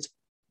do it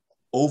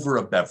over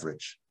a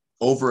beverage,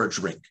 over a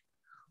drink.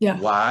 Yeah.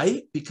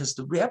 Why? Because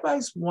the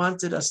rabbis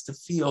wanted us to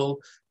feel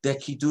that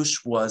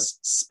Kiddush was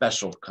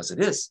special, because it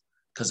is,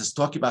 because it's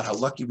talking about how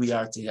lucky we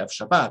are to have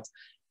Shabbat.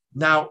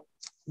 Now,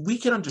 we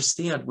can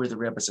understand where the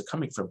rabbis are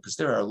coming from, because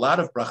there are a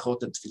lot of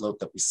brachot and tefillot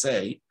that we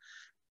say,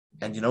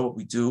 and you know what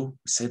we do?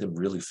 We say them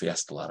really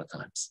fast a lot of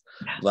times.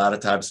 A lot of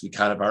times we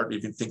kind of aren't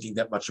even thinking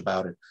that much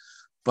about it.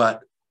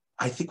 But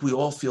I think we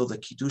all feel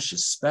that Kiddush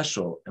is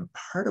special. And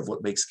part of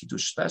what makes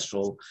Kiddush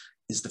special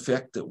is the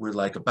fact that we're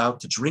like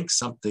about to drink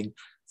something,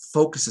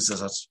 focuses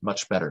us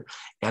much better.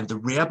 And the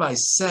rabbi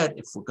said,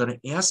 if we're going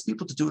to ask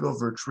people to do it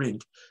over a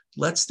drink,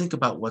 let's think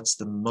about what's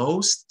the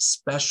most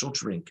special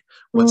drink.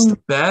 What's the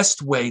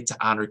best way to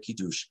honor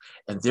Kiddush?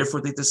 And therefore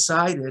they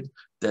decided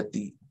that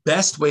the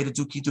best way to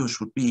do Kiddush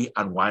would be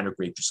on wine or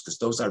grape juice, because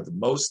those are the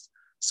most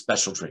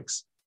special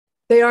drinks.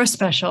 They are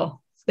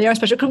special. They are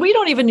special, because we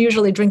don't even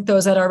usually drink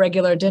those at our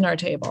regular dinner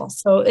table.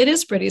 So it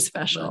is pretty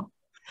special.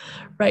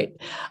 Right.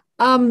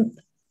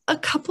 A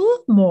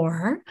couple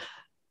more.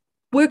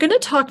 We're going to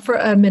talk for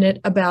a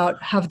minute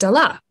about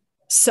Havdalah.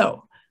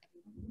 So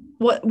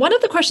one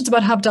of the questions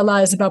about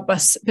Havdalah is about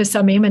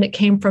Besamim, and it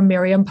came from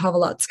Miriam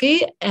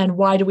Pavlotsky. And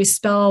why do we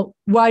smell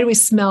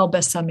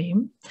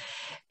Besamim?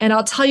 And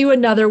I'll tell you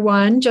another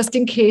one, just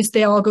in case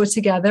they all go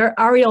together.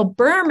 Ariel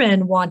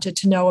Berman wanted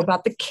to know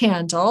about the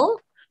candle.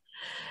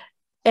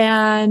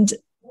 And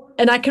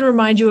I can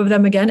remind you of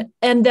them again.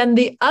 And then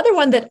the other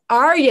one that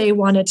Aryeh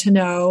wanted to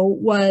know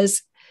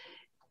was,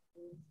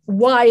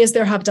 why is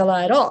there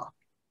Havdalah at all?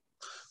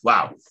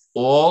 Wow.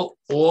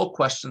 All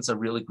questions are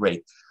really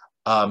great.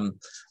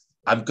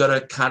 I'm going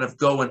to kind of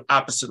go in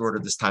opposite order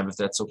this time, if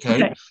that's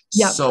okay.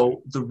 Yep.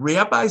 So the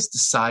rabbis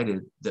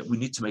decided that we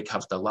need to make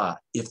Havdalah.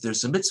 If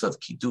there's a mitzvah of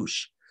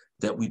Kiddush,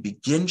 that we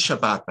begin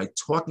Shabbat by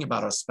talking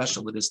about how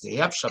special it is to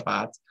have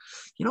Shabbat.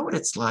 You know what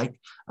it's like?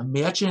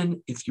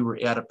 Imagine if you were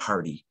at a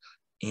party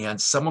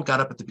and someone got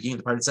up at the beginning of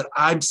the party and said,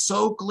 I'm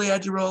so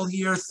glad you're all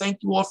here. Thank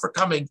you all for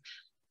coming.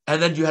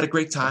 And then you had a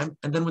great time.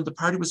 And then when the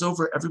party was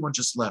over, everyone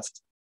just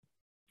left.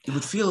 It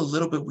would feel a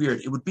little bit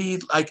weird. It would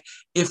be like,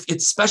 if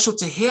it's special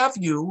to have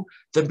you,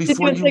 then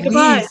before you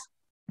leave,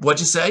 what'd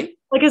you say?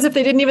 Like as if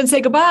they didn't even say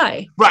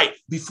goodbye. Right.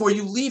 Before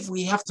you leave,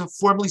 we have to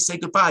formally say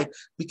goodbye,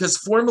 because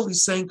formally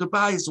saying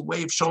goodbye is a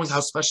way of showing how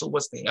special it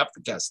was to have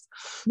the guest.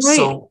 Right.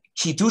 So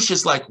Kiddush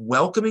is like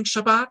welcoming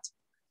Shabbat,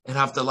 and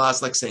Havdalah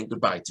is like saying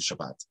goodbye to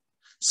Shabbat.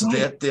 So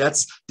right.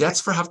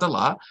 that's for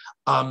Havdalah.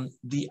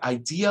 The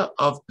idea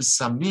of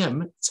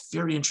Besamim, it's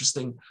very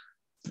interesting.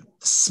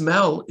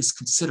 Smell is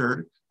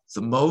considered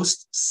the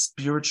most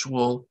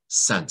spiritual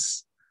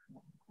sense.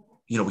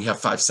 You know, we have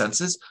 5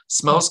 senses.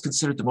 Smell is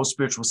considered the most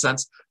spiritual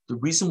sense. The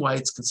reason why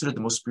it's considered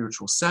the most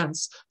spiritual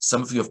sense,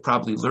 some of you have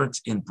probably learned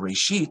in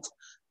Breshit,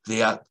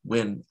 that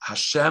when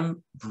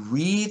Hashem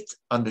breathed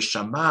a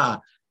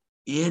neshama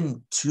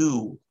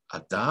into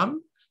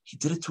Adam, he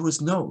did it through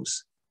his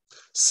nose.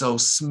 So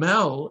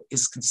smell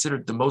is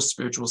considered the most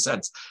spiritual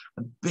sense.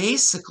 And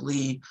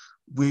basically,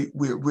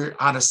 we're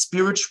on a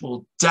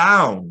spiritual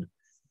down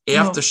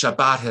after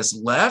Shabbat has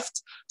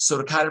left. So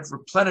to kind of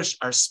replenish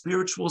our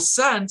spiritual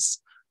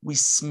sense, we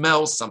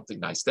smell something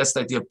nice. That's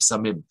the idea of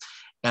psamim.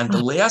 And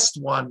the last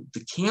one,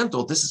 the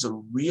candle, this is a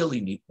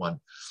really neat one.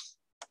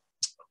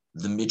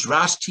 The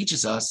Midrash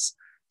teaches us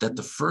that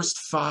the first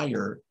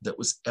fire that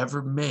was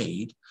ever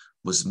made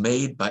was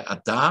made by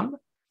Adam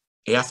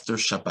after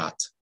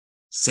Shabbat,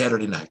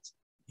 Saturday night,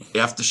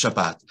 after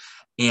Shabbat.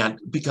 And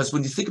because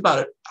when you think about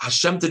it,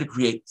 Hashem didn't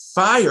create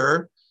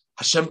fire.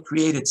 Hashem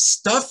created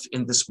stuff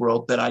in this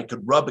world that I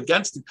could rub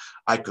against it.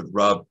 I could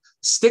rub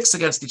sticks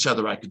against each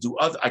other. I could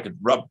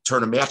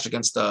turn a match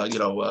against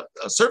a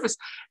surface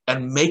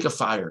and make a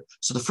fire.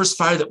 So the first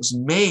fire that was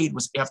made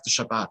was after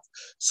Shabbat.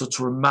 So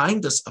to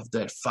remind us of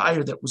that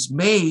fire that was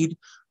made,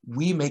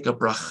 we make a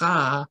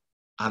bracha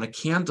on a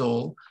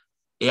candle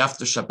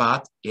after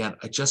Shabbat. And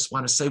I just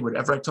want to say,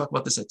 whenever I talk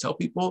about this, I tell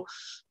people,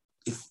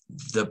 if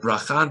the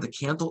bracha on the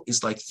candle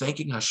is like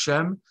thanking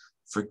Hashem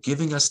for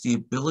giving us the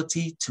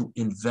ability to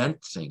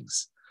invent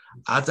things.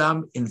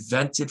 Adam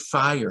invented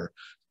fire.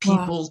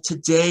 People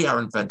today are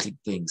inventing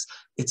things.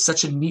 It's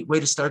such a neat way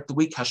to start the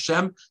week.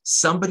 Hashem,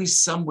 somebody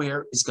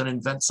somewhere is going to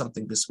invent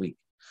something this week.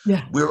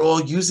 Yeah. We're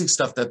all using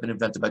stuff that's been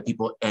invented by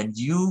people, and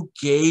you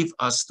gave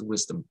us the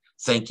wisdom.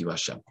 Thank you,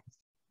 Hashem.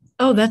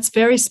 Oh, that's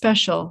very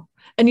special.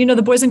 And you know,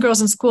 the boys and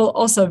girls in school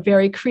also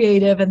very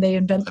creative, and they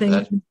invent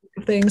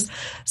things.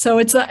 So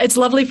it's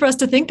lovely for us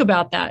to think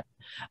about that.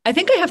 I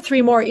think I have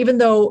 3 more, even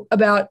though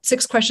about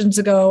 6 questions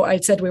ago, I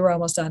said we were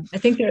almost done. I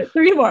think there are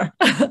 3 more.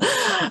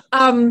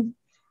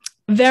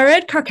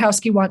 Vered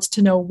Karkowski wants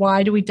to know,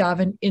 why do we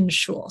daven in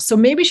shul? So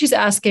maybe she's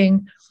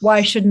asking,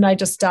 why shouldn't I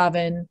just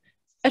daven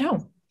at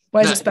home?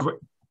 Why is it special?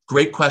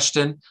 Great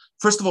question.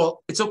 First of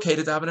all, it's okay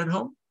to daven at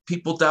home.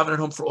 People daven at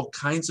home for all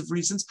kinds of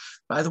reasons.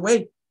 By the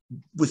way,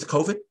 with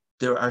COVID,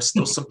 there are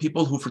still some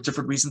people who, for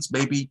different reasons,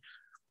 maybe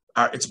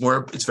it's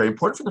very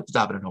important for them to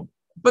daven at home.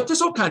 But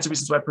there's all kinds of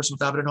reasons why a person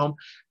would daven at home.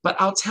 But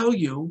I'll tell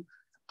you,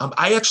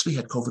 I actually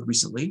had COVID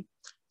recently,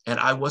 and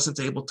I wasn't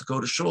able to go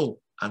to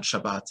shul on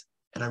Shabbat.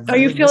 And I really Are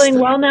you feeling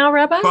well now,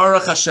 Rabbi?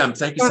 Baruch Hashem.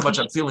 Thank you so much.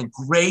 I'm feeling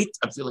great.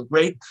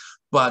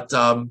 But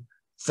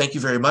thank you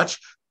very much.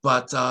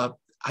 But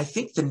I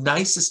think the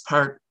nicest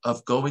part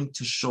of going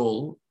to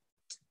shul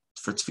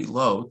for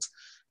tefillot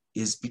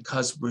is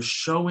because we're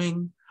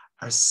showing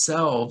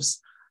ourselves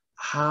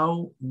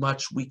how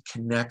much we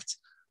connect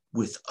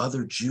with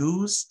other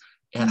Jews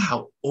and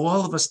how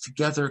all of us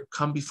together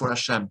come before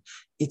Hashem.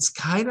 It's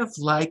kind of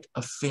like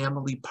a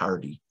family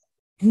party.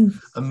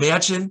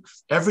 Imagine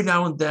every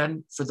now and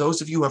then, for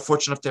those of you who are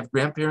fortunate enough to have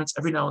grandparents,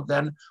 every now and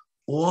then,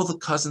 all the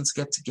cousins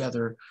get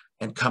together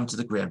and come to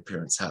the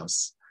grandparents'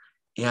 house.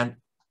 And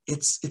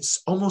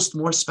it's almost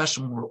more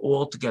special when we're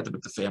all together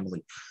with the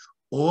family.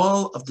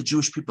 All of the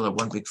Jewish people are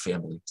one big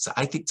family. So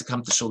I think to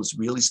come to shul is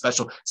really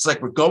special. It's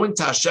like we're going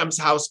to Hashem's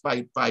house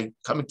by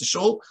coming to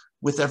shul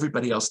with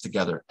everybody else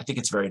together. I think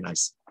it's very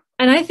nice.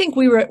 And I think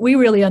we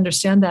really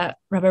understand that,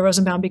 Rabbi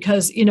Rosenbaum,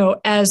 because, you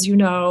know, as you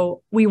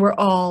know, we were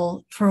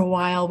all, for a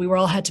while,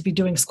 had to be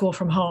doing school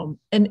from home.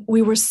 And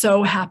we were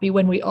so happy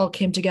when we all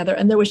came together.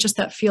 And there was just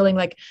that feeling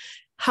like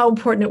how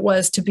important it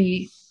was to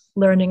be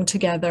learning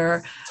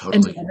together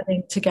and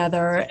davening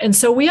together. And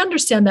so we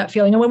understand that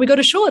feeling. And when we go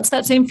to shul, it's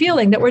that same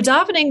feeling that we're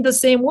davening the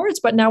same words,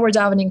 but now we're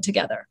davening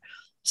together.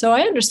 So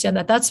I understand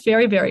that. That's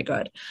very, very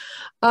good.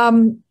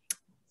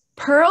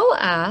 Pearl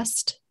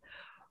asked,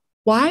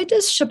 why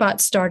does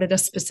Shabbat start at a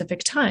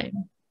specific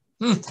time?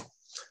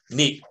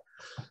 Neat.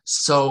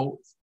 So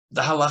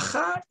the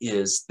halacha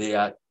is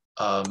that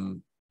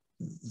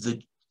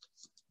the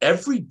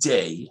every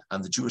day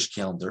on the Jewish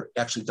calendar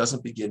actually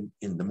doesn't begin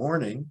in the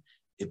morning,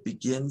 it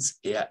begins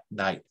at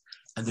night.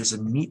 And there's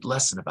a neat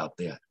lesson about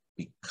that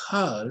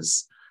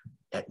because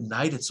at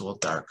night it's all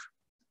dark.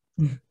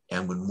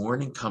 And when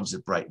morning comes,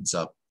 it brightens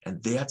up.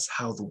 And that's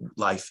how the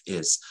life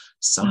is.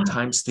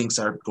 Sometimes things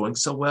aren't going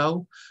so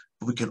well,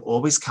 but we can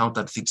always count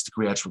on things to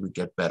gradually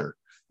get better.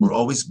 We're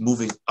always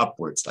moving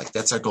upwards, like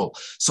that's our goal.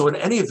 So in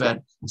any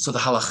event, so the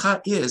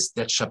halacha is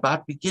that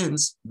Shabbat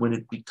begins when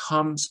it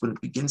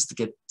begins to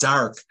get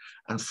dark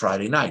on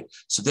Friday night.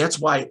 So that's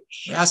why it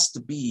has to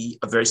be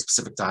a very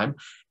specific time.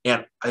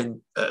 And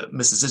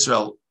Mrs.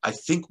 Israel, I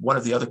think one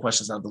of the other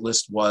questions on the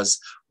list was,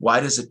 why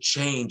does it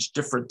change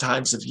different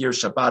times of year?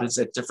 Shabbat is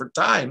at different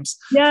times.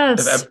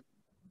 Yes.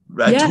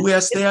 Right? Yes. Who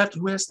asked that?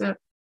 Who asked that?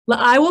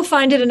 I will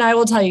find it and I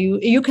will tell you.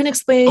 You can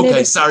explain it.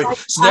 Okay, sorry.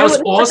 So that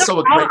was also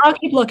a great. I'll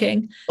keep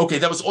looking. Okay,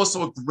 that was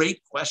also a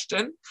great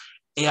question.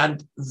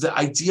 And the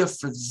idea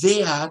for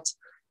that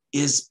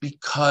is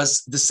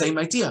because the same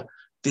idea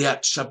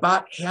that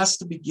Shabbat has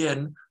to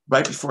begin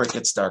right before it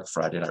gets dark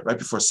Friday night, right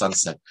before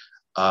sunset.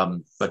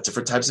 But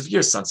different times of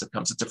year, sunset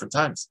comes at different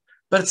times.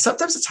 But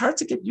sometimes it's hard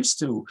to get used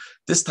to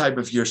this time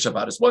of year.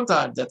 Shabbat is one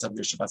time, that time of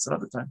year Shabbat's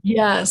another time.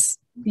 Yes.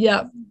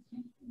 Yeah.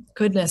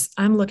 Goodness,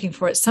 I'm looking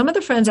for it. Some of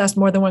the friends asked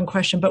more than one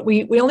question, but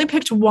we only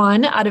picked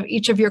one out of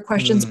each of your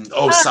questions.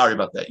 Sorry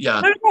about that. Yeah.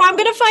 No, I'm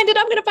going to find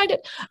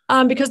it.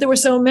 Because there were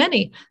so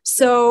many.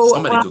 So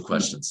many good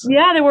questions.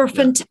 Yeah, they were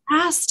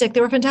fantastic.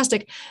 They were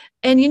fantastic.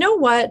 And you know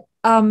what?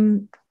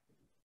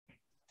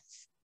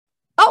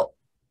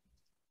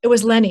 It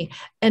was Lenny.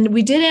 And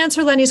we did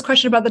answer Lenny's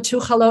question about the 2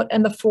 chalot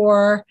and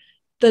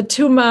the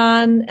 2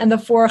 man and the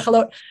 4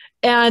 chalot.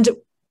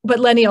 But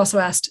Lenny also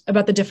asked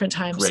about the different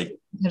times. Great.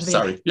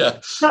 Sorry. Yeah.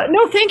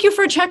 No, thank you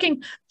for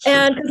checking. Sure.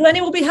 And Lenny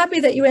will be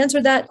happy that you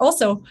answered that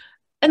also.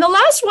 And the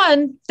last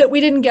one that we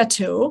didn't get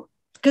to,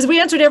 because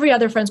we answered every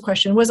other friend's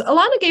question, was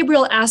Alana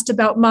Gabriel asked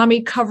about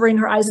mommy covering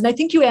her eyes. And I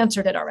think you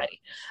answered it already.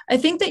 I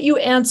think that you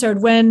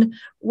answered when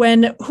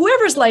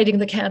whoever's lighting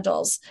the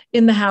candles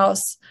in the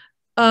house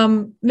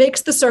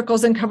makes the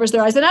circles and covers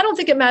their eyes. And I don't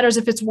think it matters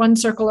if it's 1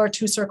 circle or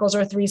 2 circles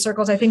or 3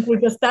 circles. I think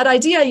that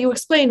idea you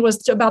explained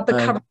was about the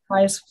cover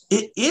eyes.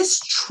 It is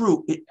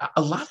true.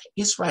 Alana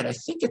is right. I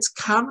think it's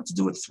common to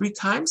do it 3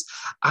 times.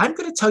 I'm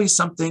going to tell you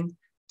something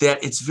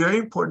that it's very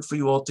important for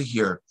you all to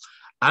hear.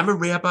 I'm a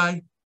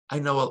rabbi.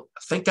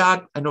 Thank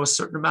God, I know a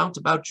certain amount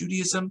about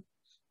Judaism.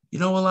 You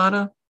know,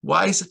 Alana,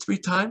 why is it 3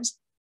 times?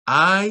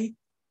 I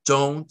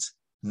don't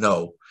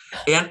know.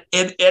 And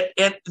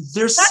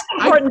there's that's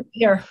important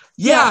here.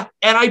 Yeah,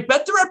 and I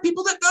bet there are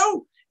people that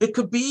know. It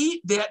could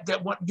be that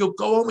you'll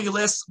go home and you'll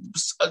ask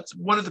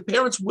one of the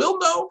parents will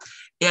know.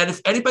 And if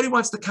anybody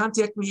wants to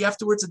contact me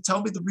afterwards and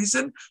tell me the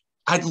reason,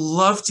 I'd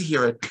love to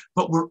hear it.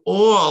 But we're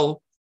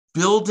all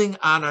building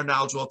on our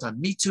knowledge all the time.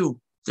 Me too.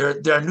 There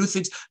are new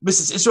things.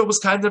 Mrs. Israel was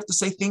kind enough to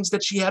say things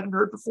that she hadn't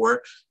heard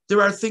before.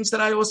 There are things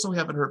that I also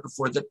haven't heard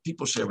before that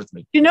people share with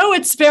me. You know,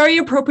 it's very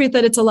appropriate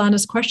that it's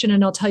Alana's question,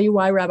 and I'll tell you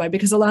why, Rabbi,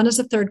 because Alana's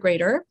a 3rd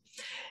grader,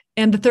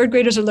 and the 3rd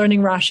graders are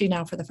learning Rashi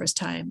now for the first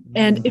time.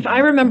 And if I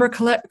remember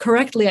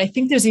correctly, I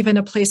think there's even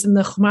a place in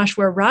the Chumash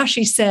where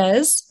Rashi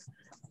says,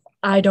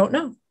 I don't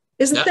know.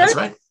 Isn't there? That's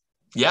right.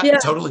 Yeah,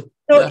 totally.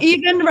 So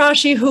even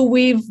Rashi, who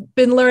we've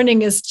been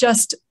learning, is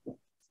just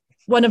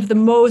one of the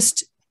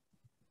most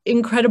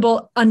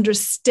incredible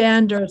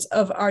understanders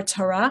of our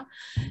Torah,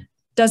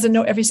 doesn't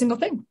know every single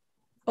thing.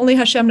 Only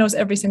Hashem knows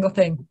every single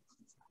thing.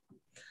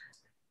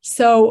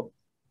 So,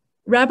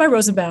 Rabbi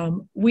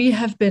Rosenbaum, we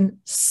have been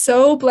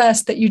so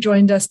blessed that you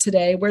joined us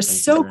today. We're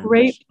so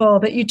grateful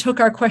that you took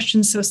our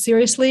questions so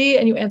seriously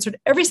and you answered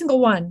every single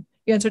one.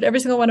 You answered every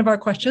single one of our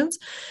questions.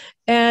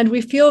 And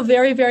we feel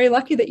very, very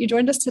lucky that you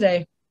joined us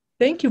today.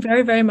 Thank you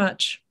very, very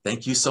much.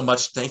 Thank you so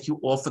much. Thank you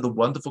all for the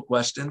wonderful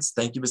questions.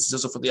 Thank you, Mrs.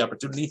 Israel, for the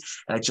opportunity.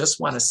 And I just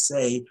want to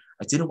say,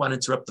 I didn't want to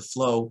interrupt the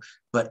flow,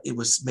 but it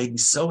made me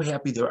so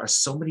happy. There are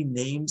so many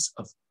names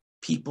of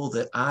people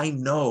that I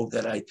know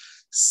that I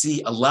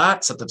see a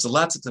lot, sometimes a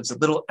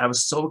little. I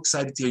was so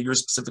excited to hear your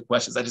specific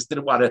questions. I just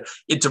didn't want to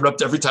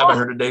interrupt every time I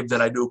heard a name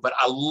that I knew, but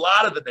a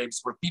lot of the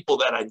names were people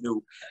that I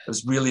knew. It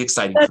was really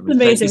exciting for me. That's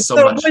amazing. Thank you so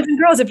much. Boys and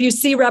girls, if you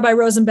see Rabbi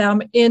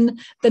Rosenbaum in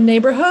the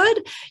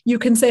neighborhood, you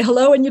can say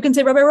hello and you can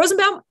say, Rabbi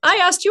Rosenbaum, I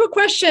asked you a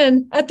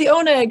question at the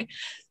Oneg.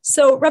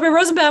 So, Rabbi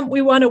Rosenbaum,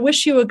 we want to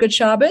wish you a good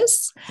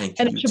Shabbos and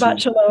a Shabbat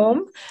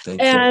Shalom.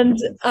 And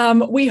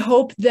we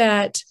hope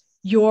that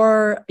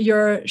your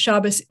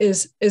Shabbos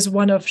is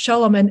one of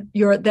Shalom, and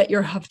that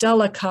your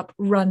Havdalah cup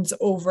runs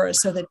over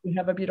so that you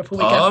have a beautiful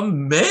weekend.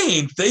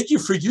 Amen. Thank you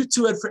for you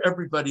two and for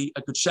everybody.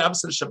 A good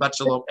Shabbos and a Shabbat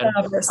Shalom.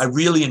 And I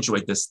really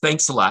enjoyed this.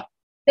 Thanks a lot.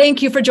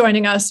 Thank you for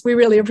joining us. We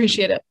really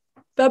appreciate it.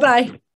 Bye-bye.